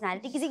जैसी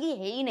पर्सनालिटी किसी की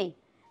है ही नहीं,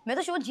 मैं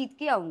तो शो जीत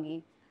के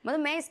आऊंगी. मतलब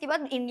मैं इसके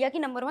बाद इंडिया की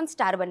नंबर 1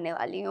 स्टार बनने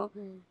वाली हूँ.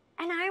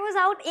 एंड आई वाज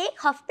आउट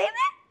एक हफ्ते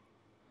में.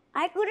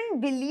 I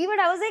couldn't believe it.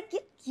 I was like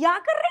क्या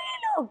कर रहे हैं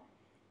लोग,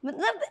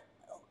 मतलब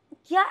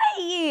क्या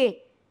है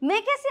ये,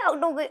 मैं कैसे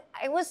आउट हो गई.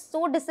 I was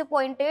so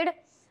disappointed.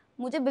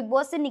 मुझे बिग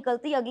बॉस से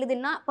निकलते ही अगले दिन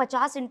ना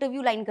 50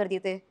 इंटरव्यू लाइन कर दिए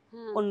थे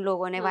उन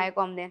लोगों ने,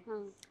 वाईकॉम ने.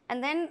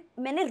 एंड देन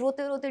मैंने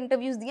रोते रोते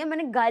इंटरव्यूज दिए,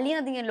 मैंने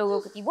गालियां दी हैं लोगों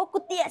को कि वो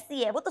कुत्ती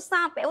ऐसी है, वो तो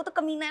सांप है, वो तो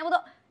कमीना है, वो तो,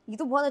 ये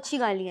तो बहुत अच्छी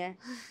गालियां हैं.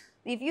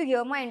 If you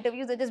hear my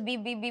interviews, they just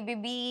beep, beep, beep, beep,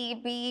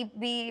 beep, beep,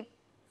 beep.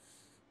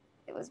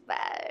 It was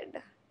bad.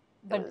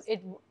 But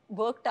it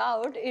worked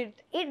out.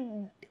 It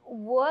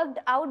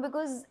worked out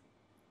because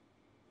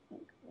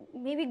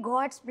maybe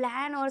God's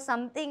plan or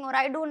something, or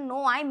I don't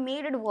know. I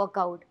made it work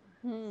out.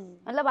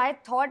 I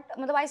thought,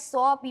 I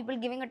saw people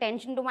giving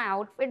attention to my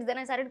outfits. Then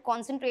I started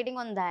concentrating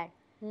on that.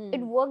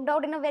 It worked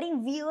out in a very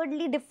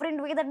weirdly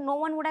different way that no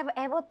one would have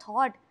ever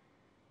thought.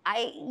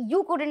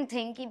 You couldn't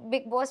think कि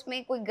big boss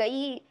में कोई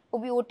गई, वो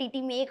भी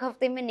OTT में एक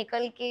हफ्ते में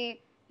निकल के,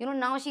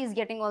 now she is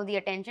getting all the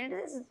attention.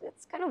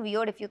 It's kind of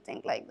weird if you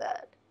think like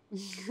that.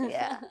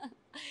 Yeah.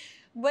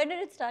 When did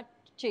it start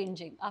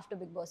changing after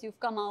Big Boss? You've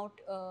come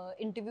out,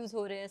 interviews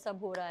हो रहे हैं, सब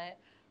हो रहा है.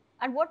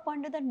 At what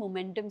point did that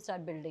momentum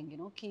start building?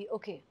 कि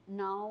okay,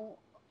 now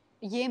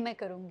ये मैं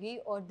करूँगी,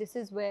 और this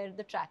is where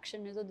the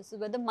traction is, or this is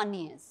where the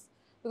money is,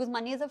 because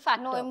money is a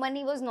factor. No,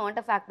 money was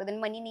not a factor.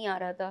 Then money नहीं आ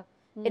रहा था.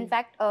 In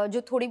fact,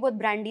 जो थोड़ी बहुत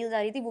ब्रांड डील्स आ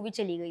रही थी वो भी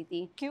चली गई थी.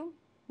 क्यों?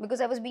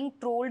 Because I was being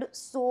trolled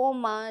so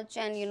much,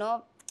 and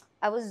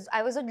I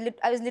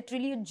was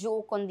literally a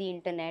joke on the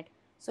internet.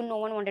 So no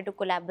one wanted to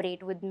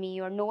collaborate with me,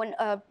 or no one.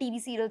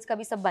 TV serials का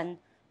भी सब बंद.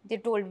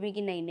 They told me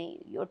कि नहीं,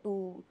 you're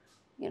too,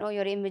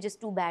 your image is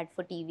too bad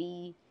for TV.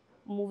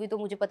 Movie तो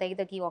मुझे पता ही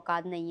था कि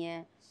औकात नहीं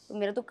है. तो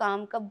मेरा तो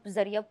काम का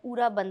जरिया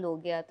पूरा बंद हो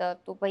गया था.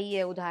 तो वही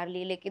है, उधार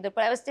ले लेके इधर.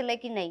 पर I was still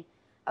like कि नहीं,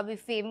 अभी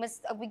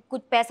फेमस, अभी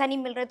कुछ पैसा नहीं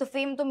मिल रहा है तो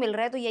फेम तो मिल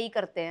रहा है, तो यही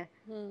करते हैं.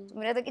 तो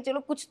मेरा था कि चलो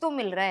कुछ तो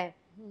मिल रहा है,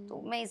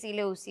 तो मैं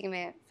इसीलिए उसी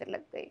में फिर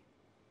लग गई.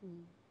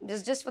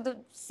 Just for the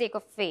sake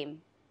of fame.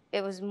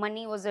 It was,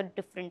 money was a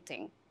different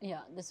thing.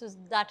 Yeah, this was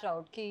that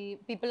route कि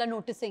people are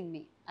noticing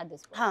me at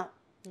this point. हाँ,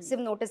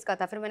 सिर्फ नोटिस का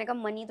था. फिर मैंने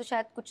कहा मनी तो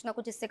शायद कुछ ना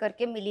कुछ इससे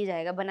करके मिल ही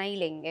जाएगा, बना ही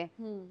लेंगे,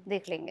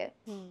 देख लेंगे.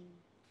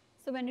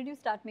 So when did you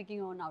start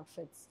making your own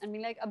outfits? I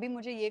mean, like अभी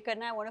मुझे ये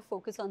करना है, I want to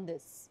focus on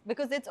this,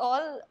 because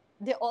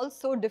they're all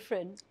so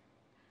different.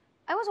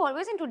 I was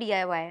always into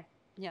DIY.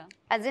 Yeah.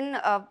 As in,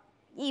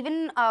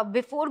 even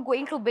before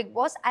going to Bigg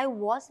Boss, I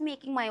was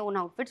making my own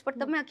outfits, but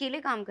तब मैं अकेले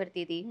काम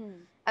करती थी.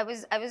 I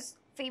was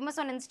famous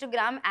on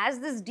Instagram as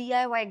this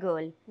DIY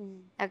girl.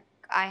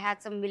 I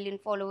had some million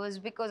followers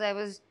because I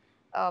was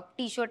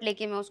T-shirt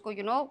लेके मैं उसको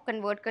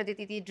convert कर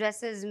देती थी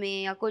dresses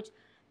में या कुछ.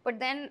 But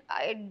then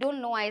I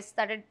don't know. I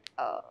started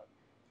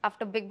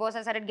after Big Boss.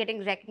 I started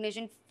getting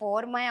recognition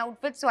for my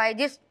outfits. So I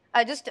just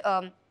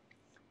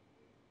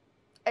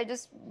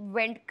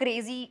went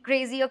crazier.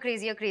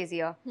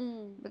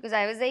 Because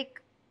I was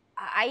like,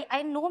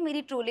 I know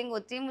मेरी trolling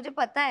होती है, मुझे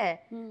पता है.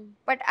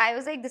 But I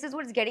was like, this is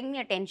what's getting me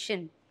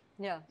attention.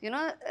 Yeah. You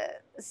know,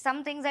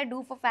 some things I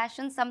do for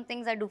fashion, some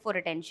things I do for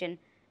attention,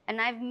 and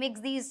I've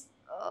mixed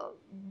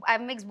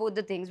both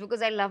the things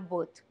because I love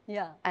both.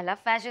 Yeah. I love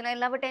fashion, I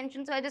love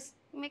attention, so I just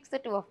mix the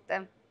two of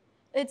them.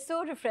 It's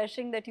so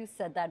refreshing that you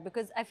said that,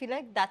 because I feel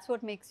like that's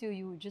what makes you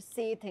you. Just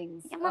say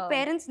things. Yeah, my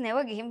parents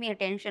never gave me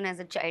attention as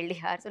a child,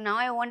 yeah. So now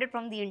I want it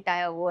from the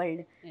entire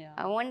world. Yeah.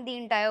 I want the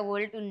entire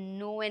world to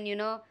know, and you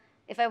know,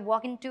 if I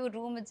walk into a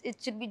room,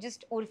 it should be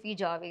just Uorfi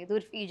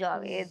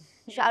Javed.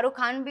 Shah Rukh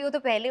Khan bhi ho to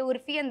pehle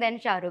Uorfi and then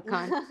Shah Rukh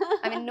Khan.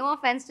 I mean, no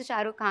offense to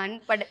Shah Rukh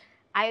Khan, but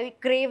I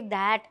crave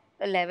that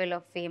level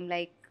of fame.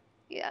 Like,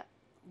 yeah.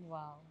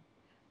 Wow.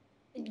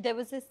 There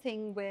was this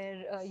thing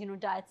where,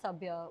 Diet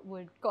Sabya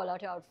would call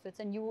out your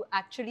outfits, and you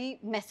actually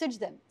message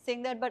them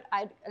saying that, but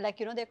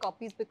they're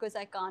copies because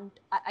I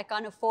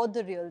can't afford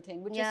the real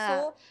thing, which is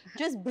so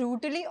just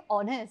brutally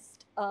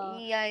honest.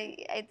 Yeah,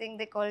 I think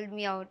they called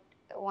me out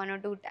 1 or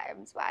 2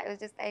 times. So I was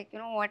just like, you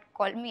know what,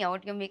 call me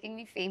out. You're making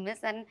me famous,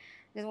 and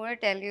just want to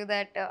tell you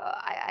that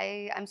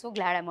I'm so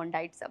glad I'm on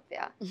Diet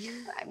Sabya.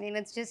 I mean,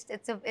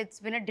 it's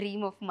been a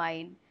dream of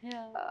mine.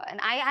 Yeah. And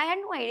I had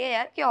no idea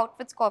यार कि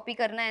outfits copy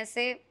करना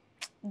ऐसे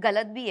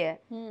गलत भी है.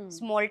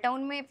 Small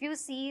town में if you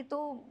see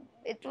तो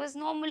it was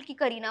normal कि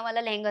करीना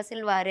वाला लहंगा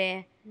सिलवा रहे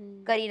हैं,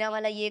 करीना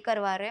वाला ये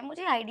करवा रहे हैं.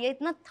 मुझे आइडिया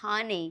इतना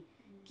था नहीं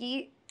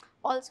कि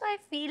also I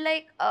feel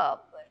like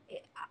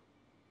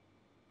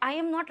I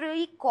am not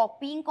really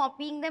copying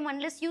them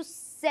unless you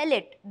sell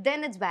it,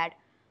 then it's bad.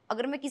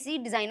 अगर मैं किसी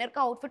डिजाइनर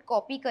का आउटफिट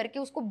कॉपी करके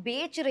उसको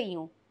बेच रही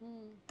हूँ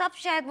तब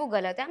शायद वो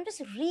गलत है. I'm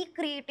just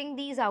recreating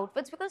these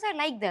outfits because I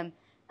like them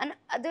and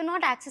they're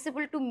not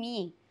accessible to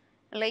me.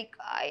 Like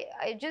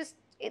I just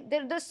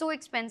they're so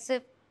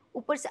expensive.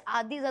 ऊपर से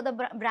आधी ज़्यादा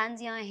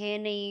ब्रांड्स यहाँ है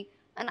नहीं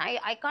and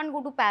I can't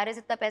go to Paris,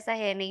 इतना पैसा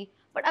है नहीं.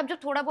 But अब जब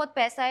थोड़ा बहुत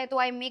पैसा है तो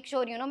I make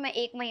sure you know मैं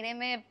 1 महीने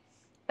में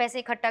पैसे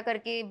इकट्ठा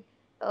करके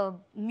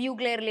म्यू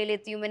ग्लेयर ले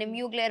लेती हूँ. मैंने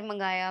म्यू ग्लेयर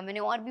मंगाया, मैंने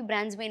और भी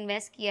ब्रांड्स में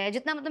इन्वेस्ट किया है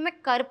जितना मतलब मैं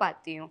कर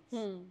पाती हूँ.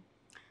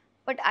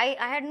 But I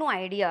had no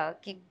idea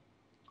कि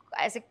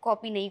ऐसे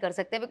कॉपी नहीं कर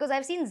सकते because I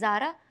have seen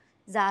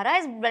Zara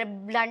is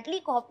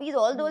bluntly copies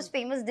all those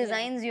famous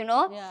designs, you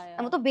know.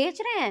 हम तो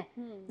बेच रहे हैं.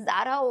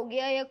 Zara हो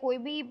गया या कोई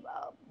भी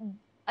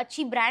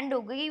अच्छी brand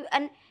हो गई.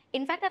 And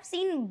in fact, I've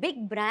seen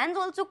big brands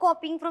also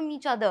copying from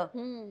each other.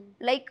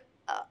 Like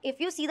if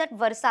you see that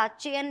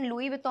Versace and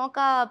Louis Vuitton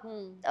ka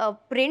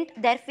print,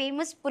 their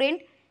famous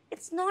print,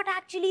 it's not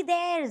actually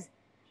theirs.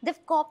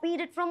 They've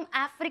copied it from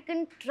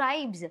African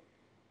tribes.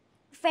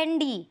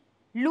 Fendi,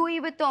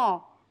 Louis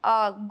Vuitton,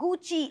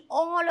 Gucci,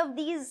 all of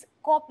these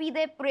copy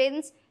their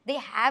prints they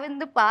have in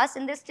the past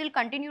and they still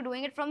continue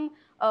doing it from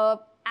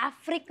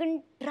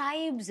African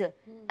tribes.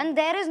 And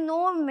there is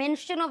no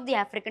mention of the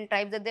African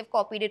tribes that they've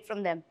copied it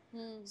from them.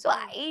 So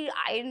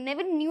I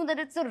never knew that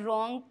it's a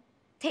wrong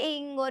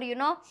thing or, you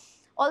know.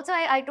 Also,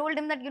 I told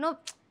him that, you know,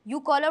 you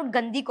call out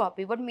gandhi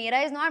copy, but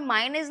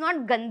mine is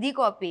not gandhi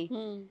copy.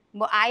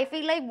 But I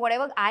feel like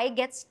whatever I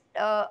get,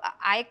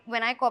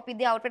 when I copy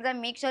the outfit, I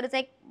make sure it's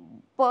like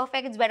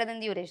perfect, it's better than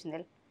the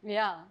original.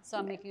 Yeah, so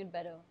I'm making it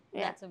better.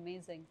 Yeah. That's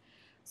amazing.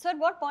 So at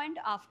what point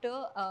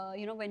after,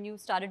 when you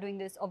started doing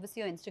this,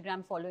 obviously your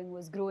Instagram following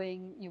was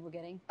growing, you were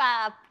getting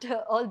papped,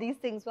 all these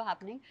things were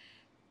happening.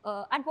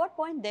 At what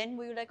point then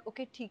were you like,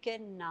 okay, theek hai,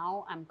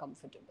 now I'm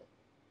comfortable?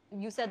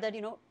 You said that,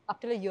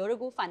 up till a year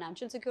ago,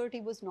 financial security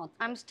was not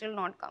there. I'm still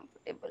not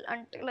comfortable.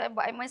 Until I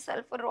buy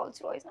myself a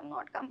Rolls Royce, I'm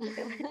not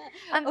comfortable.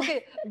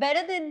 Okay,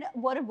 better than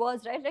what it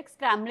was, right? Like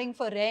scrambling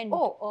for rent.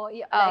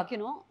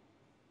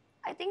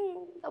 I think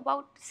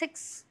about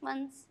 6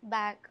 months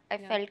back, I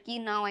felt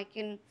that now I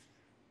can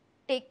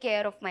take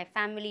care of my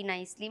family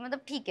nicely.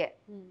 मतलब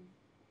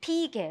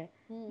ठीक है,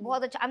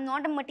 बहुत अच्छा. I'm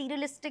not a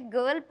materialistic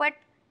girl, but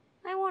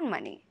I want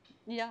money.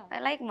 Yeah.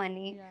 I like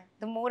money. Yeah.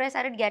 The more I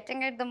started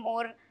getting it, the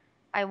more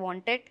I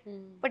want it.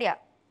 But yeah,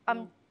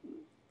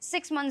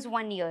 6 months,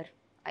 1 year.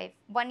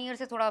 1 year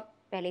से थोड़ा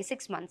पहले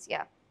 6 months,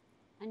 yeah.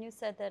 And you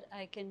said that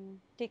I can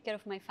take care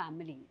of my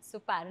family. So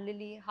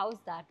parallelly, how's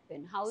that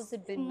been? How's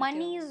it been?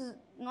 Money is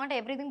not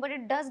everything, but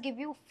it does give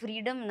you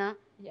freedom, ना.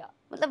 Yeah.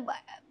 मतलब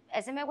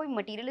ऐसे मैं कोई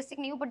materialistic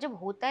नहीं हूँ, पर जब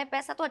होता है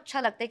पैसा तो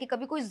अच्छा लगता है कि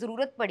कभी कोई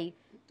ज़रूरत पड़ी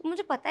तो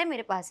मुझे पता है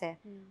मेरे पास है.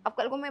 अब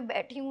कल को मैं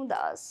बैठी हूँ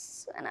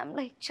 10 and I'm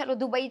like चलो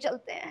दुबई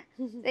चलते हैं.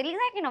 At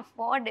least I can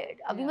afford it.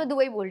 अभी मैं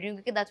दुबई बोल रही हूँ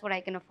क्योंकि that's what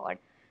I can afford.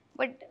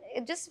 But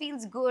it just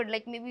feels good.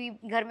 Like maybe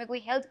घर में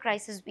कोई health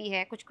crisis भी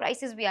है, कुछ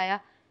crisis भी आया.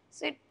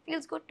 So it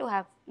feels good to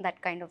have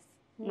that kind of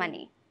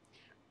money.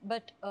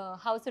 But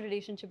how's the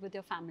relationship with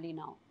your family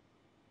now?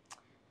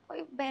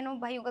 बहनों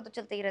भाइयों का तो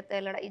चलते ही रहता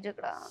है लड़ाई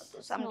झगड़ा.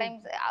 तो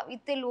sometimes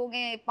इतने लोग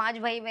हैं, 5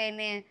 भाई बहन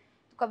हैं,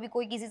 तो कभी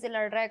कोई किसी से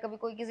लड़ रहा है, कभी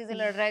कोई किसी से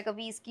लड़ रहा है,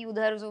 कभी इसकी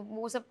उधर,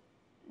 वो सब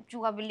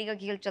चूहा बिल्ली का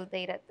खेल चलता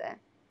ही रहता है.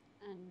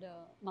 And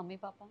mummy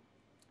papa?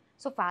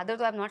 So father,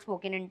 though I've not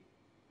spoken in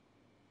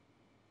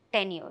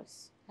 10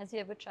 years. Has he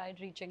ever tried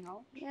reaching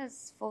out?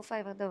 Yes, 4,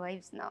 5 other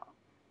wives now.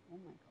 Oh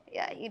my God.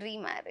 Yeah, he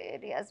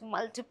remarried. He has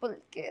multiple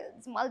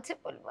kids,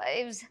 multiple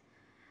wives.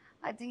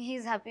 I think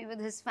he's happy with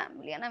his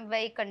family, and I'm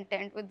very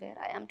content with where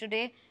I am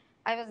today.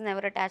 I was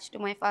never attached to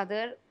my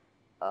father.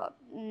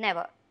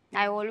 Never.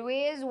 I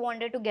always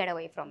wanted to get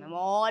away from him.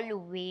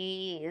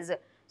 Always.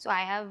 So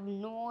I have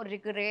no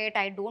regret.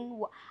 I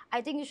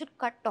think you should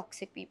cut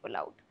toxic people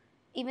out.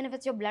 Even if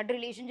it's your blood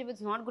relationship,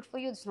 it's not good for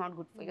you. It's not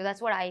good for you.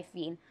 That's what I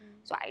feel.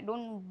 So I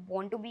don't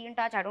want to be in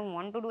touch. I don't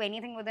want to do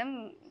anything with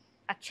him.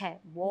 अच्छा है,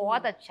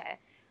 बहुत अच्छा है.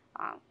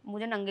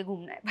 मुझे नंगे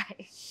घूमना है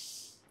भाई.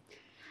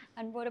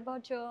 And what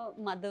about your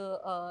mother?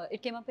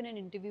 It came up in an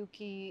interview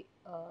कि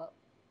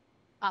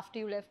after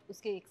you left,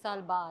 उसके 1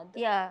 साल बाद,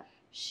 Yeah.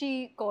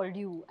 she called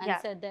you and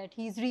said that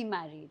he's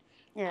remarried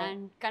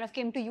and kind of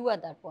came to you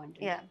at that point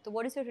in time. So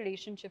what is your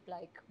relationship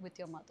like with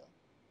your mother?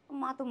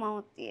 माँ तो माँ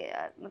होती है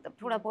यार, मतलब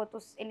थोड़ा बहुत तो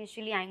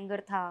initially anger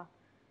था,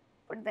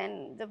 but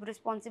then जब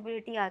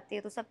responsibility आती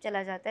है तो सब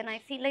चला जाता है. And I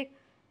feel like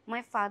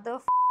my father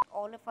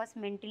all of us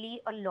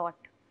mentally a lot.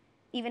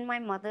 Even my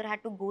mother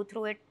had to go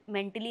through it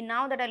mentally.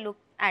 Now that I look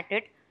at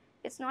it,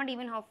 it's not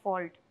even her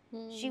fault.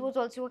 She was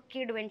also a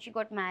kid when she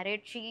got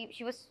married. She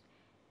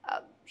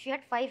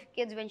had 5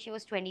 kids when she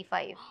was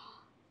 25.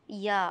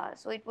 Yeah,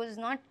 so it was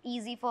not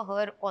easy for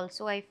her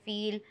also, I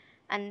feel.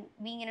 And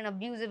being in an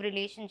abusive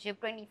relationship,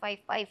 25,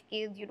 5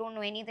 kids, you don't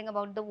know anything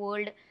about the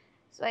world.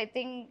 So I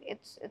think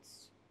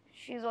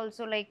she's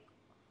also like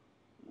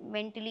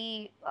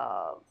mentally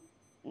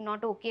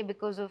not okay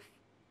because of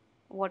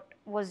what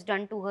was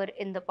done to her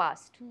in the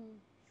past.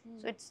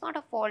 So it's not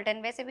a fault.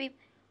 And वैसे भी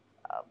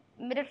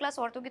middle class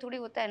औरतों की थोड़ी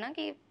होता है ना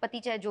कि पति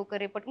चाहे जो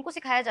करे, बट उनको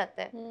सिखाया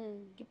जाता है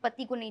कि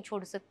पति को नहीं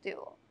छोड़ सकते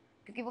हो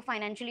क्योंकि वो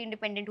फाइनेंशियली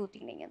इंडिपेंडेंट होती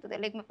नहीं है. तो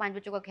लाइक मैं 5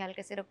 बच्चों का ख्याल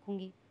कैसे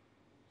रखूंगी.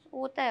 So,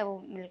 होता है वो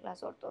मिडिल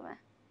क्लास औरतों में.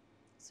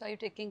 So are you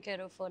taking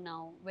care of her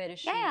now? Where is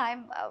she? Yeah,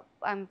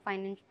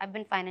 I've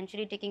been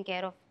financially taking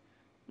care of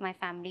my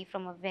family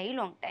from a very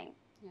long time.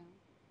 Yeah.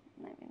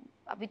 I mean,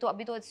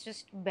 अभी तो it's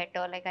just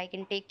better. Like I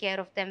can take care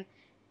of them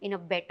in a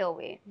better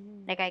way.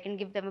 Like I can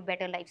give them a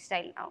better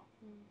lifestyle now.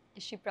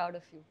 Is she proud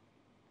of you?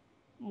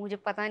 मुझे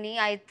पता नहीं.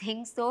 I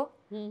think so.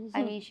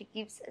 I mean, she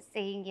keeps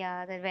saying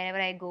that wherever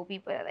I go,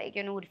 people are like,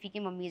 Urfi की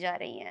mummy जा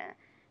रही हैं.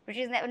 But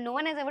no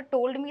one has ever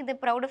told me they're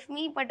proud of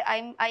me. But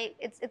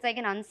it's like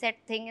an unsaid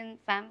thing in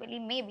family.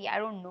 Maybe, I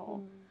don't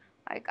know.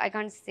 I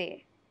can't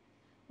say.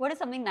 What is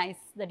something nice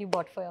that you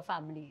bought for your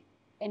family?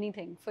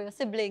 Anything for your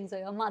siblings or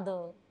your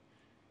mother?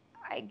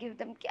 I give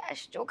them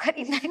cash. जो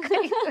खरीदना है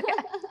खरीदो.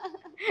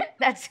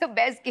 That's the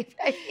best gift.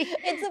 I feel.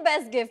 It's the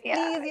best gift. Yeah.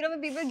 Please,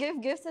 when people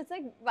give gifts, it's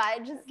like, why?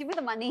 Just give me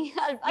the money.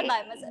 I'll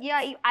buy myself.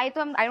 Yeah, I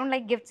don't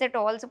like gifts at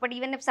all. So, but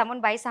even if someone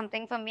buys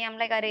something for me, I'm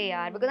like, अरे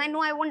यार, because I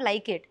know I won't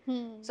like it.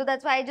 So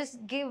that's why I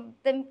just give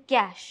them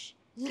cash.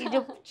 कि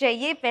जो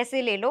चाहिए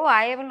पैसे ले लो.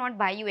 I will not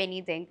buy you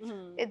anything.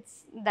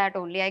 It's that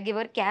only. I give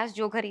her cash.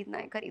 जो खरीदना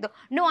है खरीदो.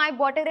 No, I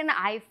bought her an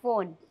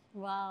iPhone.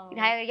 Wow.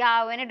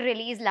 Yeah, when it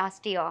released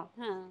last year,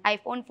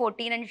 iPhone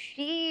 14, and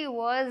she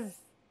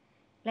was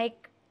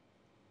like,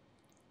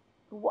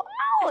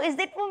 wow, is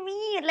that for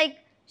me? Like,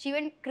 she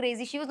went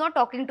crazy. She was not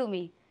talking to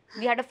me.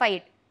 We had a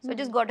fight. So I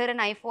just got her an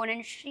iPhone,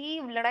 and she,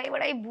 ladai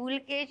vadai bhul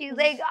ke, she's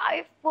like,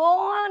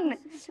 iPhone.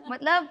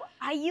 Matlab,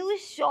 are you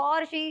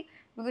sure?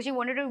 Because she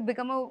wanted to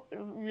become a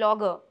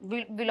vlogger.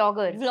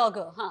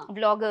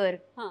 Vlogger.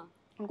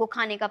 उनको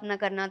खाने का अपना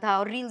करना था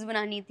और reels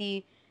बनानी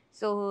थी.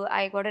 So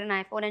I got her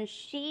an iPhone, and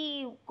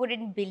she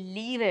couldn't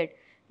believe it.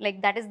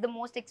 Like, that is the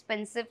most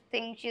expensive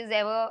thing she's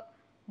ever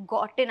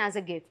gotten as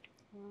a gift.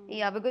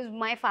 Yeah, because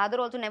my father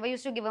also never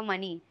used to give her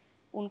money.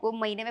 उनको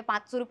महीने में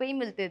 500 रुपए ही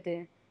मिलते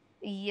थे.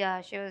 Yeah,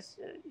 she was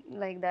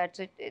like that.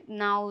 So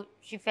now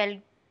she felt,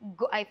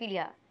 I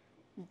feel,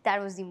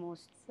 that was the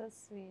most. So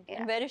sweet. Yeah.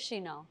 And where is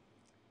she now?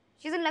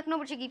 She's in Lucknow,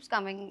 but she keeps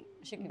coming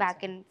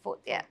back and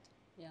forth. Yeah.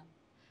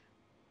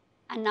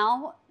 And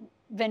now,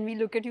 when we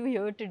look at you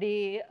here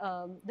today,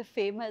 the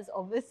fame has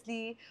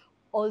obviously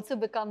also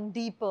become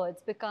deeper.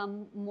 It's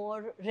become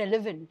more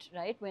relevant,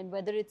 right?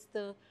 Whether it's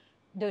the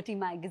Dirty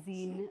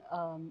Magazine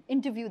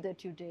interview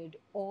that you did,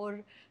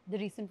 or the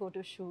recent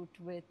photo shoot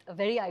with a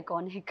very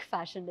iconic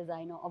fashion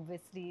designer,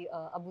 obviously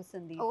Abu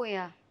Sandeep. Oh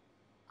yeah.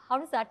 How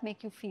does that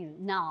make you feel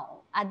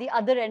now, at the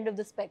other end of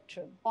the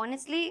spectrum?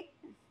 Honestly,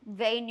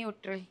 very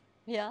neutral.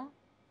 Yeah.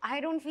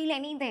 I don't feel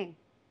anything.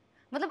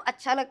 मतलब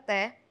अच्छा लगता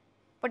है.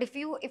 But if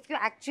you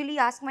actually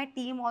ask my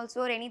team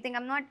also or anything,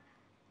 I'm not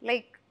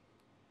like,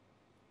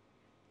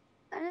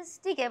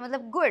 ठीक है,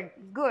 मतलब good.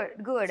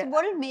 So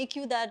what will make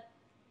you that?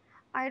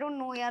 I don't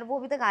know यार, वो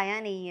अभी तक आया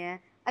नहीं है.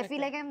 I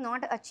feel like I've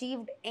not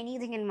achieved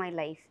anything in my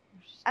life.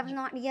 I've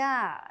not,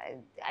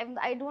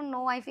 I don't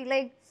know. I feel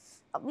like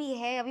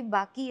अभी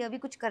बाकी है, अभी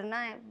कुछ करना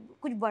है,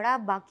 कुछ बड़ा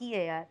बाकी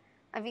है यार.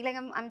 I feel like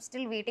I'm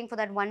still waiting for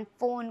that one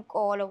phone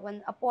call or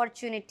one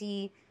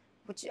opportunity,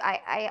 which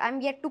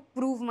I'm yet to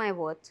prove my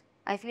worth.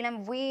 I feel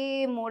I'm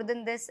way more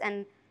than this,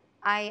 and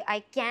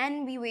I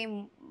can be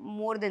way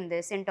more than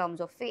this in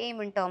terms of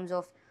fame, in terms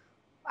of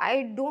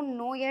I don't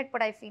know yet,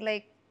 but I feel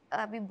like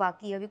अभी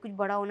बाकी है, अभी कुछ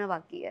बड़ा होना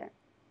बाकी है.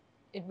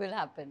 It will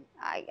happen.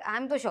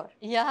 I'm तो sure.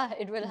 Yeah,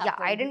 it will Yeah,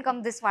 happen. I didn't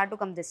come this far to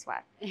come this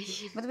far.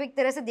 मतलब एक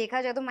तरह से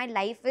देखा जाए तो my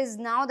life is,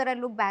 now that I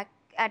look back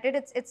at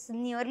it, it's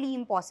nearly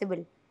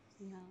impossible.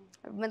 Yeah.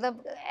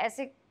 मतलब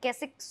ऐसे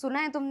कैसे सुना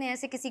है तुमने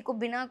ऐसे किसी को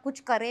बिना कुछ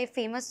करे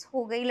फेमस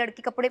हो गई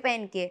लड़की कपड़े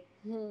पहन के?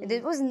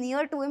 It was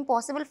near to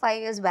impossible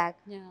 5 years back.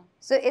 Yeah.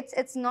 So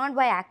it's not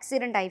by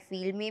accident, I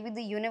feel. Maybe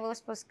the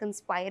universe was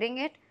conspiring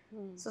it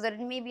so that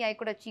maybe I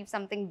could achieve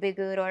something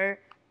bigger, or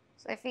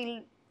so I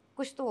feel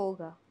कुछ तो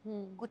होगा.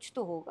 कुछ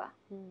तो होगा.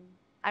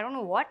 I don't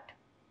know what,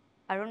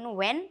 I don't know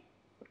when,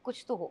 but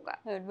कुछ तो होगा.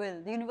 It will.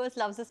 The universe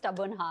loves a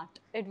stubborn heart.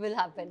 It will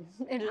happen.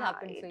 It will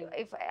happen for you.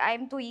 If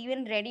I'm to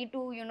even ready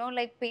to, you know,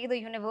 like pay the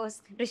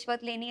universe,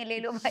 रिश्वत लेनी है ले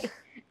लो भाई,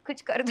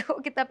 कुछ कर दो,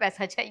 कितना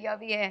पैसा चाहिए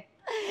अभी है,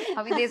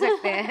 अभी दे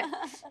सकते हैं.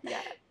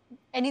 Yeah.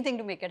 Anything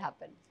to make it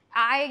happen.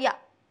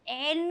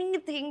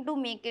 Anything to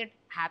make it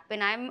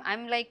happen.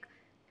 I'm like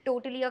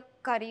totally a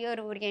career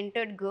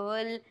oriented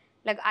girl.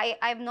 Like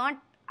I'm not,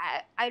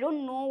 I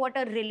don't know what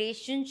a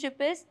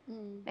relationship is.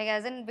 Like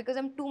as in, because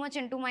I'm too much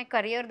into my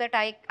career that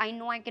I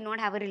know I cannot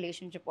have a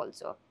relationship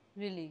also.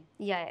 Really?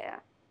 Yeah.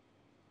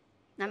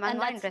 I'm And not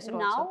that's interested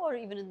now also. or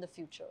even in the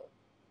future?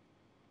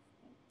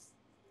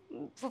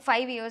 For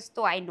 5 years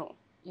तो I know.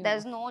 You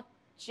There's know. no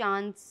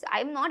chance.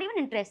 I'm not even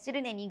interested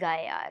in any guy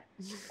यार.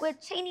 कोई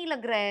अच्छा ही नहीं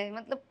लग रहा है.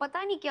 मतलब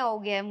पता नहीं क्या हो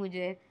गया है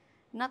मुझे.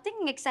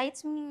 Nothing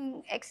excites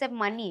me except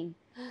money.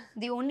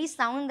 The only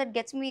sound that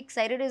gets me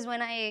excited is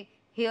when I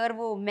hear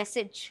वो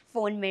message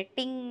phone में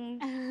ting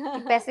कि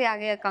पैसे आ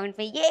गए account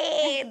में.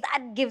 Yay!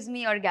 That gives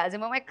me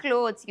orgasm. Or my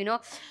clothes, you know.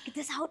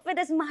 This outfit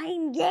is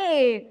mine.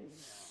 Yay!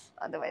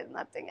 Otherwise,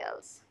 nothing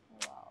else.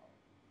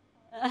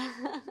 Wow.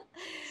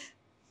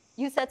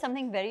 You said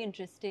something very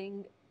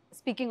interesting.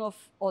 Speaking of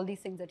all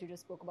these things that you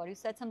just spoke about, you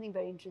said something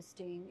very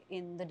interesting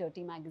in the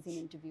Dirty Magazine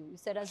interview. You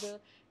said as a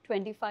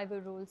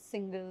 25-year-old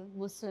single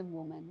Muslim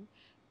woman,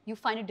 you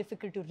find it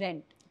difficult to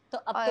rent. तो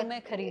अब तो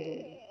मैं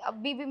खरीदूंगी.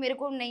 अभी भी मेरे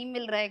को नहीं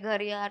मिल रहा है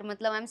घर यार.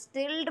 मतलब I'm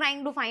still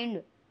trying to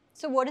find.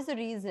 So what is the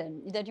reason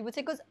that you would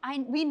say? Because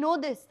we know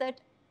this,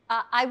 that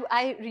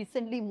I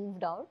recently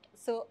moved out.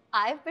 So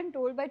I've been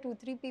told by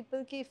 2-3 people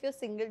that if you're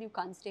single, you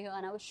can't stay here.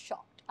 And I was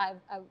shocked. I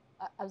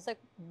was like,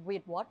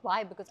 wait, what?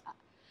 Why? Because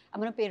I'm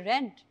going to pay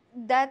rent.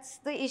 That's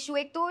the issue.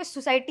 एक तो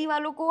society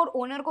वालों को और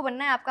owner को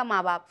बनना है आपका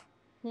माँ बाप.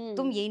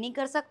 तुम ये नहीं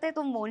कर सकते,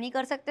 तुम वो नहीं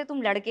कर सकते,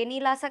 तुम लड़के नहीं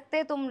ला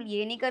सकते, तुम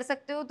ये नहीं कर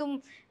सकते हो, तुम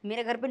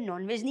मेरे घर पे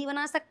नॉनवेज नहीं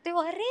बना सकते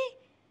हो. अरे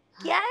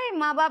क्या है,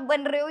 माँ बाप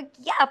बन रहे हो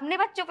क्या? अपने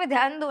बच्चों पे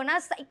ध्यान दो ना.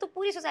 एक तो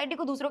पूरी सोसाइटी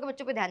को दूसरों के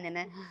बच्चों पे ध्यान देना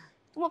है.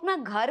 तुम अपना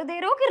घर दे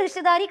रहे हो कि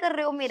रिश्तेदारी कर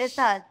रहे हो मेरे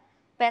साथ?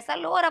 पैसा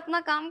लो और अपना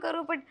काम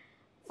करो. But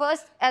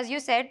first as you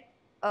said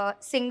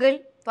single,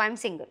 तो आई एम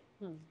सिंगल.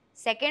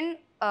 सेकेंड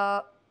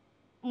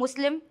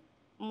मुस्लिम.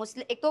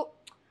 एक तो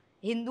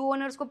हिंदू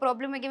ओनर्स को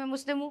प्रॉब्लम है कि मैं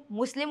मुस्लिम हूँ.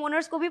 मुस्लिम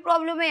ओनर्स को भी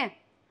प्रॉब्लम है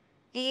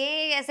कि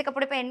ये ऐसे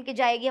कपड़े पहन के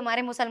जाएगी,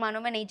 हमारे मुसलमानों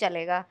में नहीं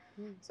चलेगा.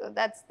 So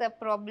that's the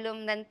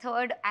problem. Then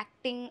third,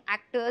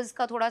 actors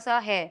का थोड़ा सा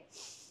है,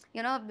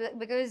 you know,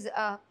 because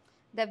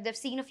they've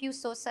seen a few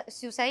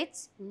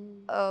suicides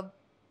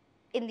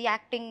in the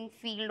acting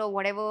field or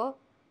whatever.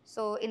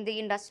 So in the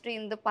industry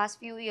in the past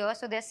few years,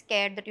 so they're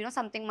scared that, you know,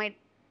 something might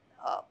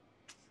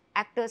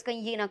actors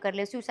कहीं ये ना कर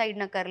ले, suicide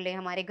ना कर ले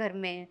हमारे घर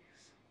में.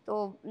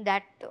 So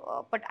that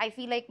but I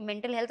feel like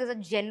mental health is a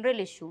general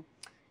issue.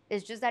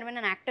 It's just that when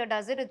an actor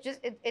does it,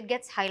 it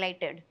gets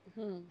highlighted.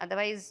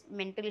 Otherwise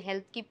mental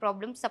health की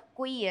problem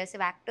सबको ही है,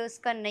 सिर्फ actors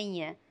का नहीं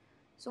है.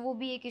 So वो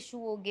भी एक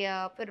issue हो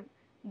गया. फिर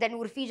then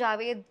Uorfi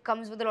Javed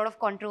comes with a lot of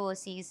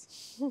controversies.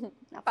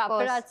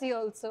 Paparazzi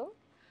also.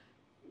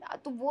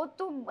 तो वो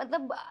तो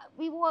मतलब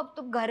वो अब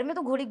तो घर में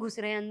तो घोड़ी घुस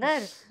रहे हैं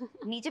अंदर.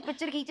 नीचे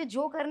पिक्चर खींचे,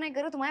 जो करना है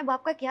करो, तुम्हारे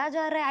बाप का क्या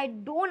जा रहा है? I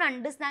don't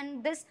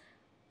understand this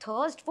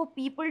thirst for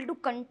people to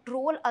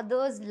control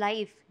others'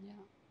 life.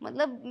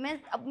 मतलब मैं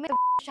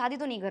शादी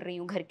तो नहीं कर रही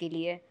हूँ घर के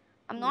लिए.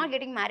 I'm not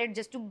getting married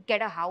just to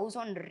get a house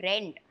on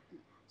rent.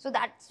 So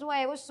that's why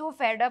I was so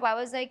fed up. I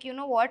was like, you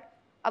know what?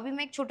 अभी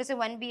मैं एक छोटे से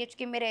 1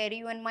 BHK में रह रही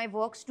हूँ and my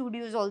work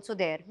studio is also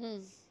there.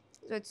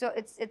 So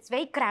it's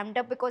very cramped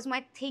up because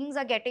my things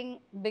are getting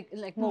big,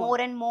 like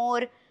more and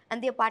more,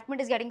 and the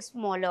apartment is getting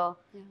smaller.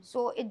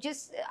 So it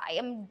just, I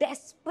am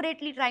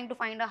desperately trying to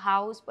find a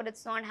house, but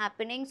it's not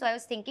happening. So I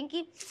was thinking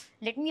ki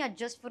let me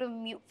adjust for a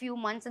few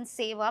months and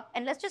save up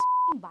and let's just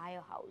buy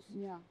a house.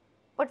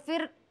 But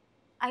फिर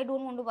I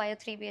don't want to buy a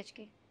 3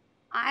 BHK.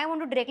 I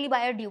want to directly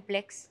buy a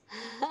duplex.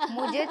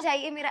 मुझे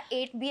चाहिए मेरा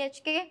 8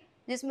 BHK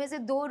जिसमें से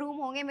 2 room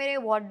होंगे मेरे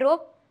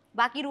wardrobe,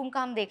 बाकी room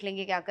का हम देख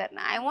लेंगे क्या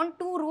करना. I want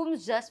 2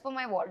 rooms just for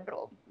my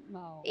wardrobe.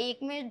 एक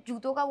में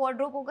जूतों का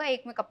wardrobe होगा,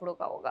 एक में कपड़ों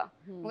का होगा.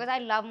 Because I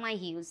love my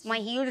heels. My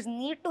heels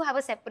need to have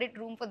a separate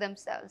room for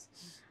themselves.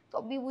 तो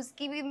अभी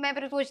उसकी भी मैं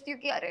फिर सोचती हूँ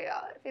कि अरे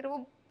यार फिर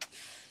वो,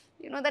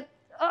 you know, that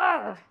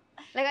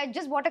like I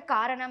just bought a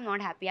car and I'm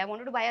not happy. I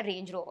wanted to buy a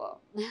Range Rover.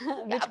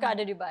 Which car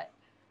did you buy?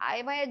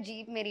 I buy a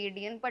Jeep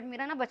Meridian. but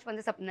मेरा ना बचपन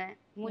से सपना है,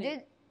 मुझे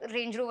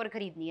Range Rover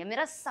खरीदनी है.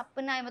 मेरा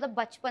सपना है, मतलब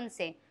बचपन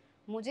से.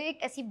 मुझे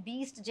एक ऐसी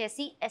बीस्ट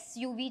जैसी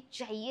SUV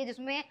चाहिए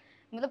जिसमें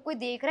मतलब कोई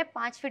देख रहा है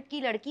 5 फीट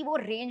की लड़की वो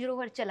रेंज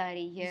रोवर चला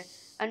रही है,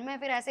 और मैं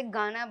फिर ऐसे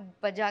गाना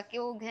बजा के,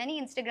 वो है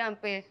नहीं इंस्टाग्राम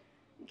पे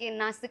कि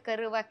नाच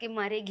करवा के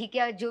मारेगी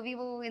क्या, जो भी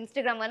वो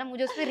इंस्टाग्राम वाला,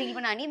 मुझे उस पर रील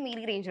बनानी है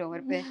मेरी रेंज रोवर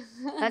पे.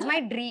 That's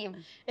my dream.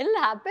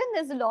 It'll happen.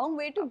 There's a long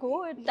way to go.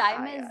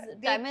 Time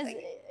Yeah, is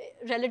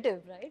relative,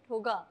 right?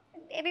 होगा.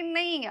 अरे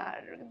नहीं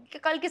यार,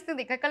 कल किसने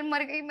देखा, कल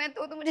मर गई मैं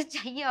तो मुझे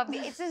चाहिए अभी.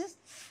 It's just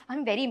I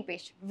am very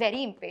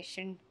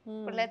impatient.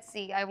 But let's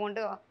see. I want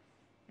a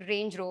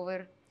Range Rover.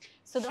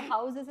 So the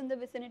house is in the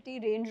vicinity,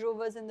 Range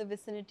Rovers in the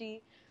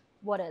vicinity.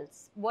 What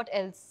else? What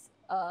else?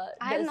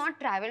 I have not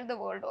traveled the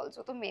world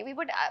also, तो maybe,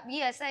 but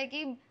ये ऐसा है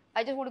कि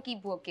I just want to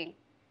keep working.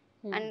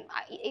 And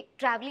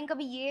traveling का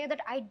भी ये है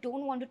that I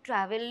don't want to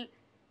travel.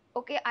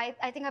 Okay,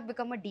 I think I've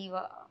become a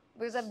diva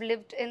because I've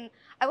lived in.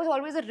 I was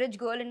always a rich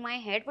girl in my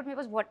head, but मेरे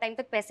पास बहुत time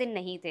तक पैसे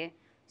नहीं थे.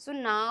 So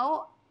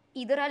now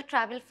either I'll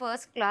travel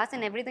first class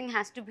and everything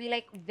has to be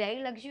like very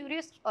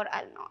luxurious, or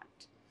I'll not.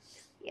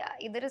 Yeah,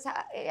 either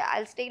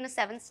I'll stay in a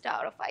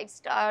 7-star or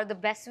 5-star, the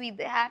best suite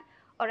they have,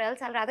 or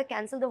else I'll rather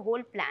cancel the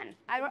whole plan.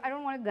 I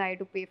don't want a guy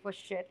to pay for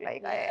shit.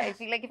 Like I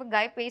feel like if a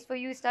guy pays for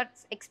you, he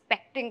starts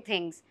expecting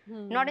things,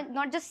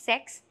 not just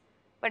sex,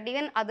 but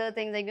even other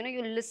things. Like, you know,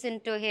 you listen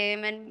to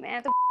him, and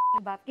मैं तो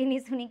बाप की नहीं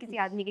सुनी, किसी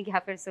आदमी की क्या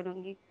फिर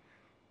सुनूंगी.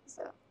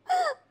 So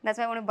that's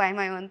why I want to buy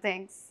my own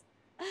things.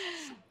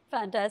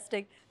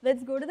 Fantastic.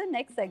 Let's go to the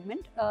next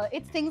segment.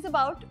 It's things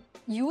about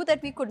you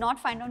that we could not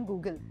find on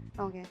Google.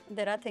 Okay.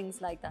 There are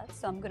things like that.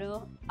 So I'm going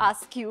to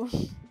ask you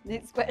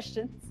these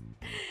questions.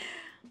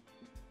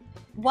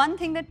 One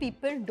thing that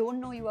people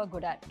don't know you are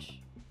good at.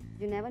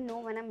 You never know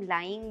when I'm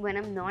lying, when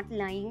I'm not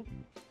lying.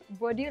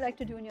 What do you like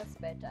to do in your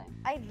spare time?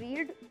 I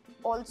read.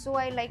 Also,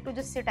 I like to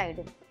just sit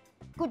idle.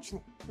 कुछ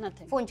नहीं.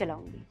 Nothing. Phone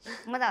चलाऊंगी,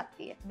 मजा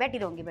आती है, बैठी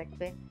रहूंगी bed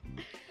पे.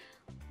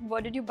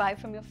 What did you buy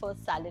from your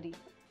first salary?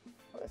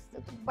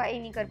 तो by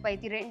नहीं कर पाई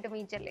थी, रेंट में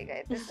ही चले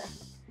गए थे.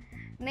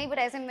 नहीं, पर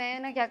ऐसे मैं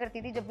ना क्या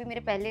करती थी, जब भी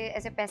मेरे पहले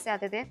ऐसे पैसे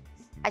आते थे,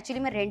 एक्चुअली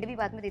मैं रेंट भी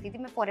बाद में देती थी.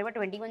 मैं फॉरएवर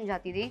 21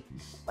 जाती थी,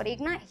 और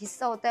एक ना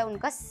हिस्सा होता है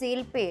उनका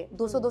सेल पे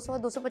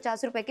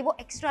 250 रुपए के, वो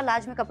एक्स्ट्रा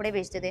लार्ज में कपड़े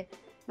बेचते थे.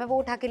 मैं वो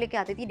उठा के लेके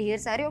आती थी ढेर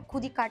सारे, और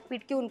खुद ही काट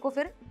पीट के उनको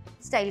फिर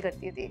स्टाइल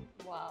करती थी.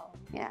 Wow.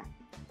 Yeah.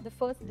 The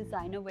first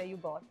designer where you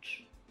bought?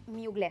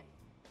 Mugler.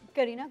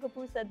 Kareena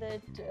Kapoor said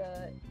that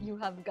you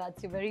have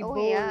guts. You're very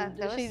bold. Yeah,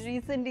 She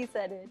recently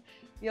said it.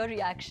 Your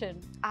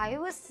reaction? I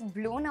was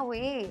blown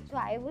away. So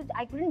I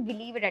couldn't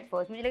believe it at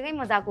first. मुझे लगा ये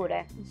मजाक हो रहा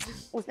है.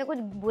 उसने कुछ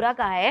बुरा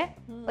कहा है,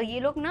 और ये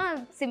लोग ना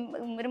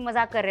मेरे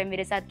मजाक कर रहे हैं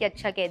मेरे साथ कि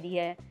अच्छा कह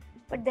दिया है.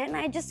 But then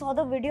I just saw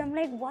the video. I'm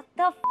like, what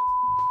the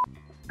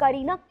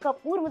Kareena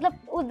Kapoor, मतलब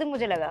उस दिन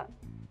मुझे लगा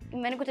कि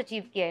मैंने कुछ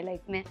अचीव किया है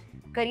लाइफ में.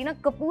 करीना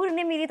कपूर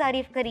ने मेरी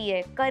तारीफ करी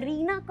है,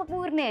 करीना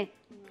कपूर ने.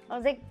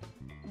 और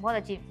बहुत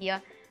अचीव किया.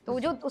 तो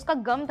जो उसका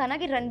गम था ना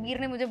कि रणबीर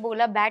ने मुझे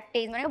बोला बैड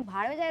टेस्ट, मैंने कहा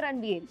भाड़ में जाए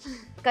रणबीर.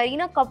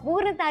 करीना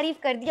कपूर ने तारीफ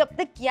कर दी, अब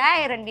तक क्या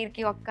है रणबीर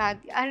की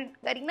औकात.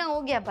 करीना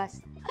हो गया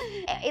बस.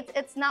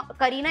 It's now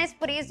Kareena has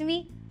praised me.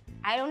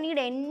 I don't need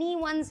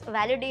anyone's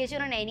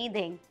validation on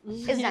anything.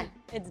 It's done.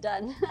 It's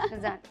done.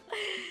 It's done.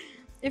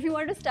 If you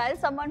want to style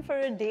someone for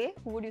a day,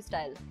 who would you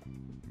style?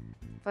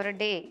 For a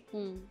day,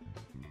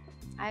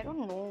 I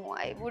don't know.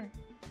 I would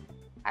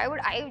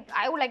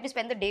like to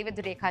spend the day with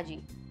Rekha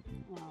ji.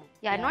 Wow.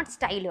 Yeah, not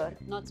style her.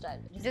 Not style.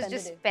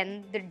 Just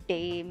spend the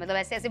day. मतलब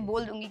ऐसे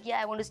बोल दूंगी कि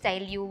I want to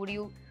style you. Would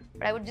you?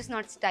 But I would just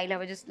not style her. I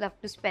would just love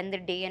to spend the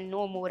day and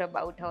know more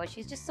about her.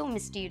 She's just so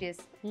mysterious.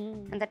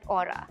 And that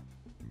aura.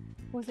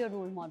 Who's your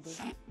role model?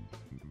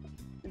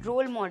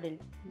 Role model?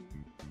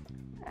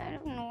 I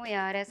don't know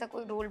यार, ऐसा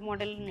कोई role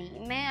model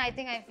नहीं. I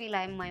think I feel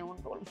I'm my own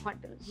role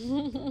model.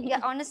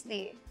 Yeah,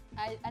 honestly.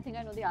 I think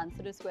I know the answer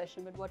to this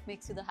question, but what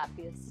makes you the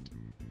happiest?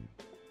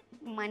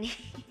 Money.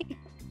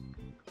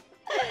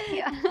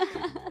 Yeah.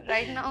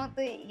 Right now,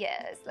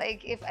 yes.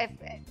 Like if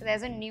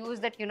there's a news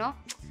that, you know,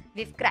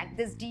 we've cracked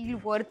this deal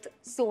worth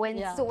so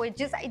and so, it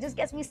just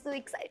gets me so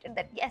excited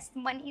that yes,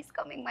 money is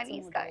coming, money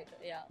is coming.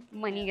 Yeah.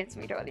 Money gets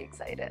me really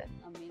excited.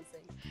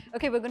 Amazing.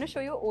 Okay, we're going to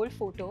show you an old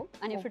photo,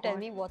 and you have to tell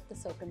me what the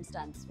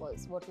circumstance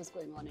was, what was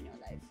going on in your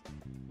life.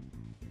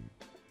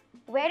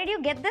 Where did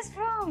you get this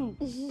from?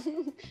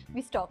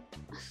 We stalked.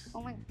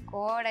 Oh my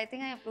god, I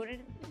think I uploaded.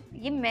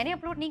 ये मैंने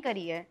upload नहीं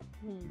करी है.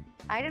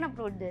 I didn't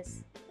upload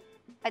this.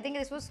 I think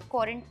this was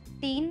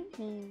quarantine.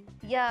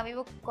 Yeah, we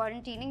were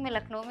quarantining. मैं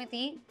लखनऊ में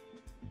थी.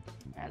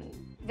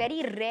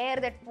 Very rare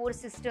that 4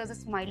 sisters are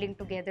smiling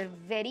together.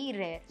 Very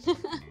rare.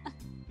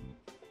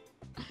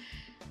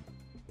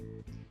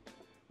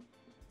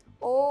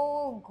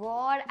 Oh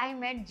god, I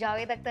met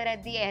Javed Akhtar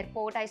at the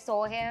airport. I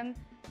saw him.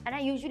 And I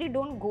usually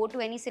don't go to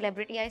any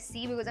celebrity I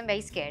see because I'm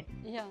very scared.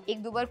 Yeah.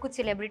 एक दो बार कुछ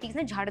celebrities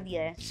ने झाड़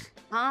दिया है.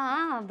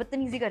 हाँ,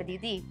 बदतमीजी कर दी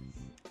थी.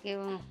 कि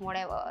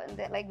whatever,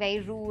 they're like very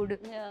rude.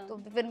 Yeah. तो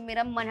फिर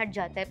मेरा मन हट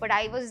जाता है. But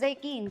I was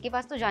like कि इनके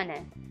पास तो जाना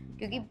है.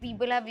 क्योंकि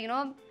people have, you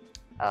know,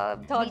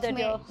 thought that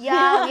you're...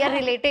 Yeah, we are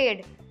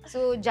related.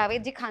 So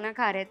Javed ji खाना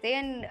खा रहे थे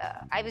and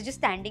I was just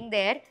standing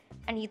there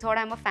and he thought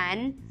I'm a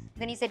fan.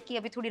 Then he said कि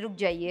अभी थोड़ी रुक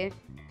जाइए.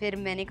 फिर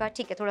मैंने कहा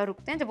ठीक है थोड़ा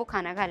रुकते हैं जब वो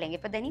खाना खा लेंगे.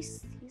 But then he's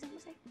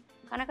like,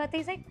 खाना खाते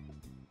ही like,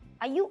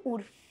 are you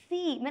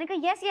Uorfi? मैंने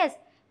कहा yes yes.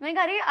 मैंने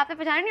कहा अरे आपने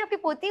पहचाना नहीं आपकी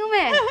पोती हूँ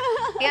मैं.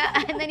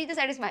 Yeah, and then he just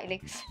started smiling.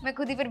 मैं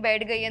खुद ही फिर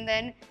बैठ गई and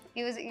then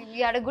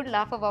we had a good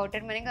laugh about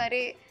it. मैंने कहा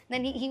अरे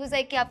then he was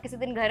like कि आप किसी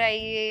दिन घर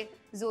आइए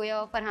जोया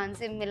और फरहान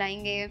से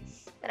मिलाएंगे.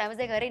 But I was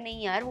like अरे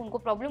नहीं यार उनको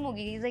प्रॉब्लम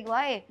होगी. He's like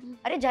why?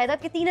 अरे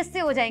जायदाद के 3 हिस्से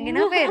हो जाएंगे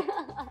ना फिर.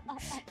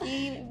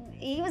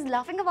 He was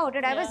laughing about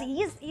it. I was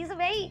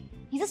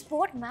he's a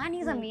sport man.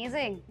 He's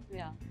amazing.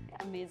 Yeah,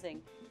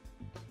 amazing.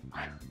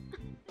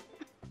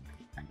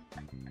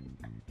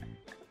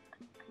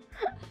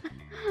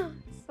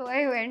 So I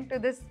went to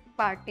this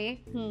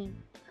party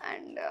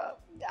and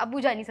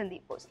Abu Jani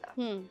Sandeep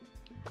Khosla.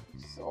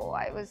 So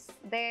I was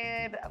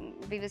there.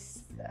 We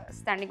was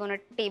standing on a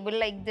table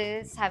like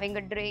this, having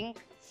a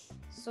drink.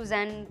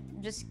 Suzanne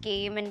just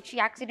came and she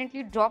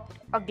accidentally dropped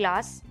a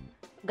glass.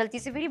 गलती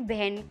से मेरी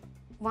बहन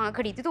वहाँ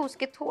खड़ी थी तो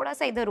उसके थोड़ा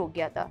सा इधर हो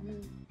गया था.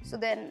 So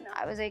then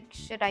I was like,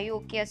 shit, are you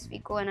okay,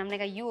 Asfiko? And I'm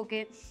like, are you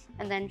okay?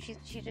 And then she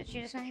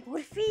just went like,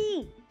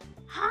 Uorfi,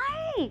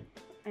 hi.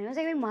 And I was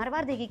like,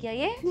 मार देगी क्या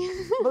ये?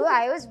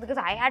 Because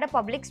I had a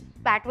public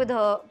spat with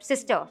her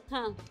sister,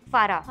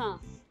 Farah.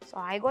 So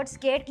I got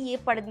scared कि ये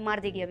मार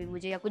देगी अभी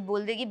मुझे या कुछ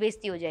बोल देगी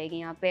बेइज्जती हो जाएगी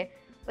यहाँ पे.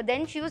 But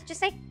then she was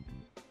just like,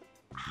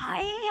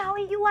 hi, how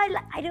are you?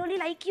 I really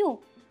like you.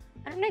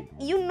 And I'm like,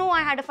 you know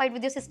I had a fight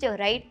with your sister,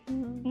 right?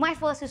 My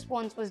first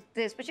response was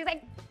this, but she's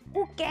like,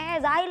 who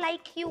cares? I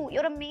like you.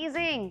 You're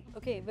amazing.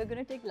 Okay, we're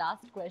going to take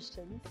last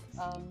questions.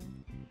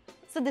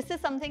 So this is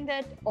something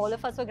that all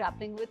of us are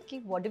grappling with. Ki,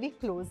 what do we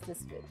close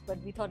this with? But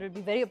we thought it would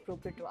be very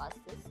appropriate to ask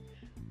this.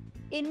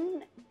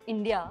 In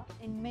India,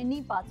 in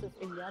many parts of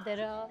India,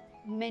 there are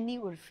many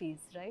Uorfis,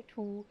 right?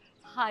 Who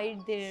hide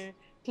their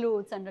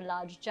clothes under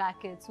large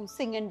jackets, who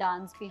sing and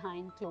dance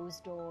behind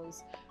closed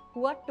doors,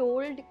 who are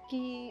told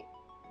ki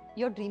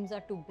your dreams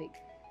are too big.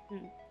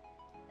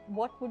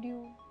 What would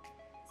you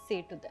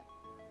say to them?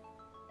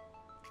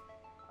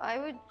 I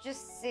would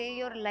just say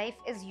your life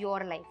is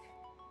your life.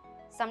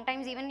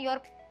 Sometimes even your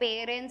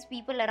parents,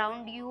 people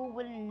around you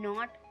will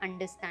not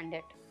understand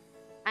it.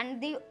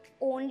 And the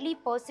only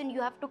person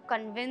you have to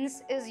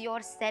convince is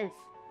yourself.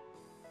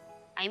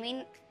 I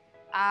mean,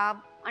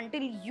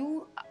 until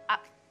you...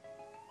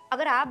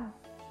 अगर आप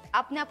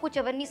अपने आप को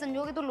चवर नहीं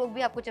समझोगे तो लोग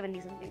भी आपको चवर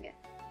नहीं समझेंगे.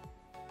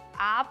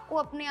 आपको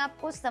अपने आप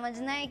को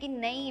समझना है कि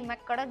नहीं मैं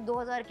कड़क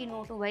 2000 की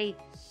नोट हूँ भाई,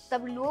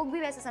 तब लोग भी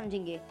वैसे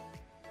समझेंगे.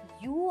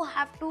 You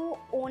have to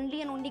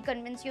only and only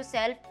convince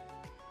yourself.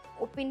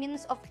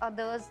 Opinions of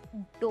others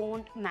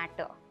don't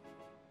matter.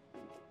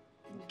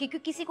 क्योंकि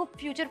किसी को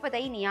फ्यूचर पता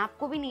ही नहीं है,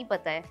 आपको भी नहीं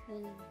पता है.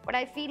 But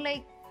I feel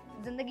like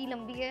जिंदगी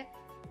लंबी है,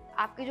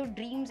 आपके जो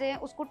ड्रीम्स हैं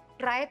उसको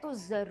ट्राई तो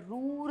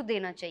जरूर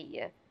देना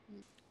चाहिए.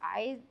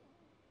 I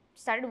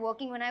started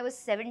working when I was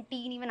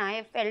 17. Even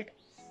I felt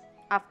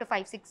after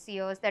 5-6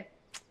 years that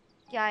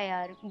क्या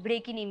यार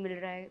ब्रेक ही नहीं मिल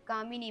रहा है,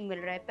 काम ही नहीं मिल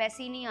रहा है,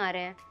 पैसे ही नहीं आ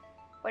रहे हैं.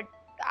 But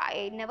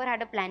I never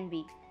had a plan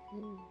B.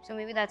 So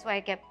maybe that's why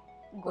I kept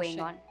going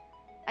on.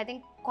 I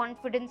think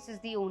confidence is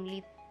the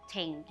only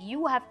thing.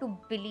 You have to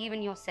believe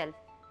in yourself.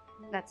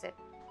 That's it.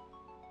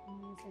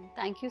 Amazing.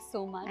 Thank you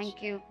so much.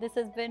 Thank you. This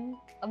has been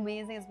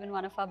amazing. It's been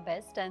one of our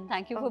best. And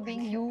thank you for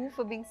being you,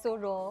 for being so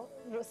raw,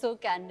 so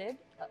candid.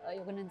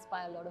 You're going to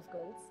inspire a lot of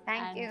girls.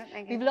 Thank you.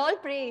 We will all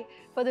pray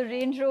for the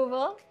Range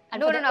Rover.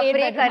 And no,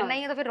 pray करना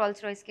ही है तो फिर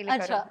Rolls Royce के लिए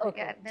करो.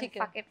 Okay. Then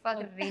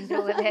fuck Range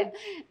Rover then.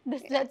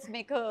 Let's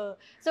make a...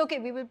 So okay,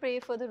 we will pray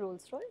for the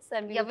Rolls Royce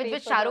and we will pray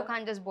which Shah Rukh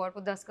Khan just bought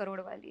वो 10 करोड़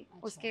वाली.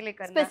 उसके लिए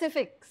करना.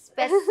 Specific.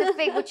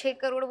 वो 6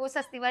 करोड़ वो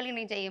सस्ती वाली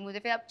नहीं चाहिए मुझे.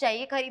 फिर आप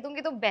चाहिए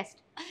खरीदूंगी तो best.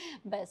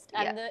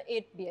 And the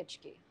 8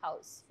 BHK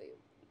house for you.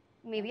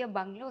 Maybe a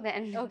bungalow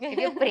then. Okay. If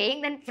you're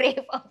praying, then pray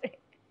for it.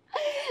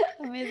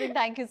 Amazing.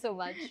 Thank you so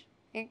much.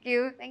 Thank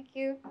you. Thank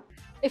you.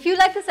 If you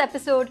like this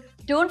episode,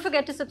 don't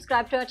forget to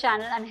subscribe to our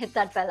channel and hit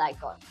that bell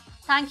icon.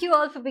 Thank you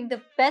all for being the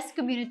best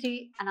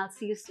community, and I'll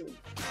see you soon.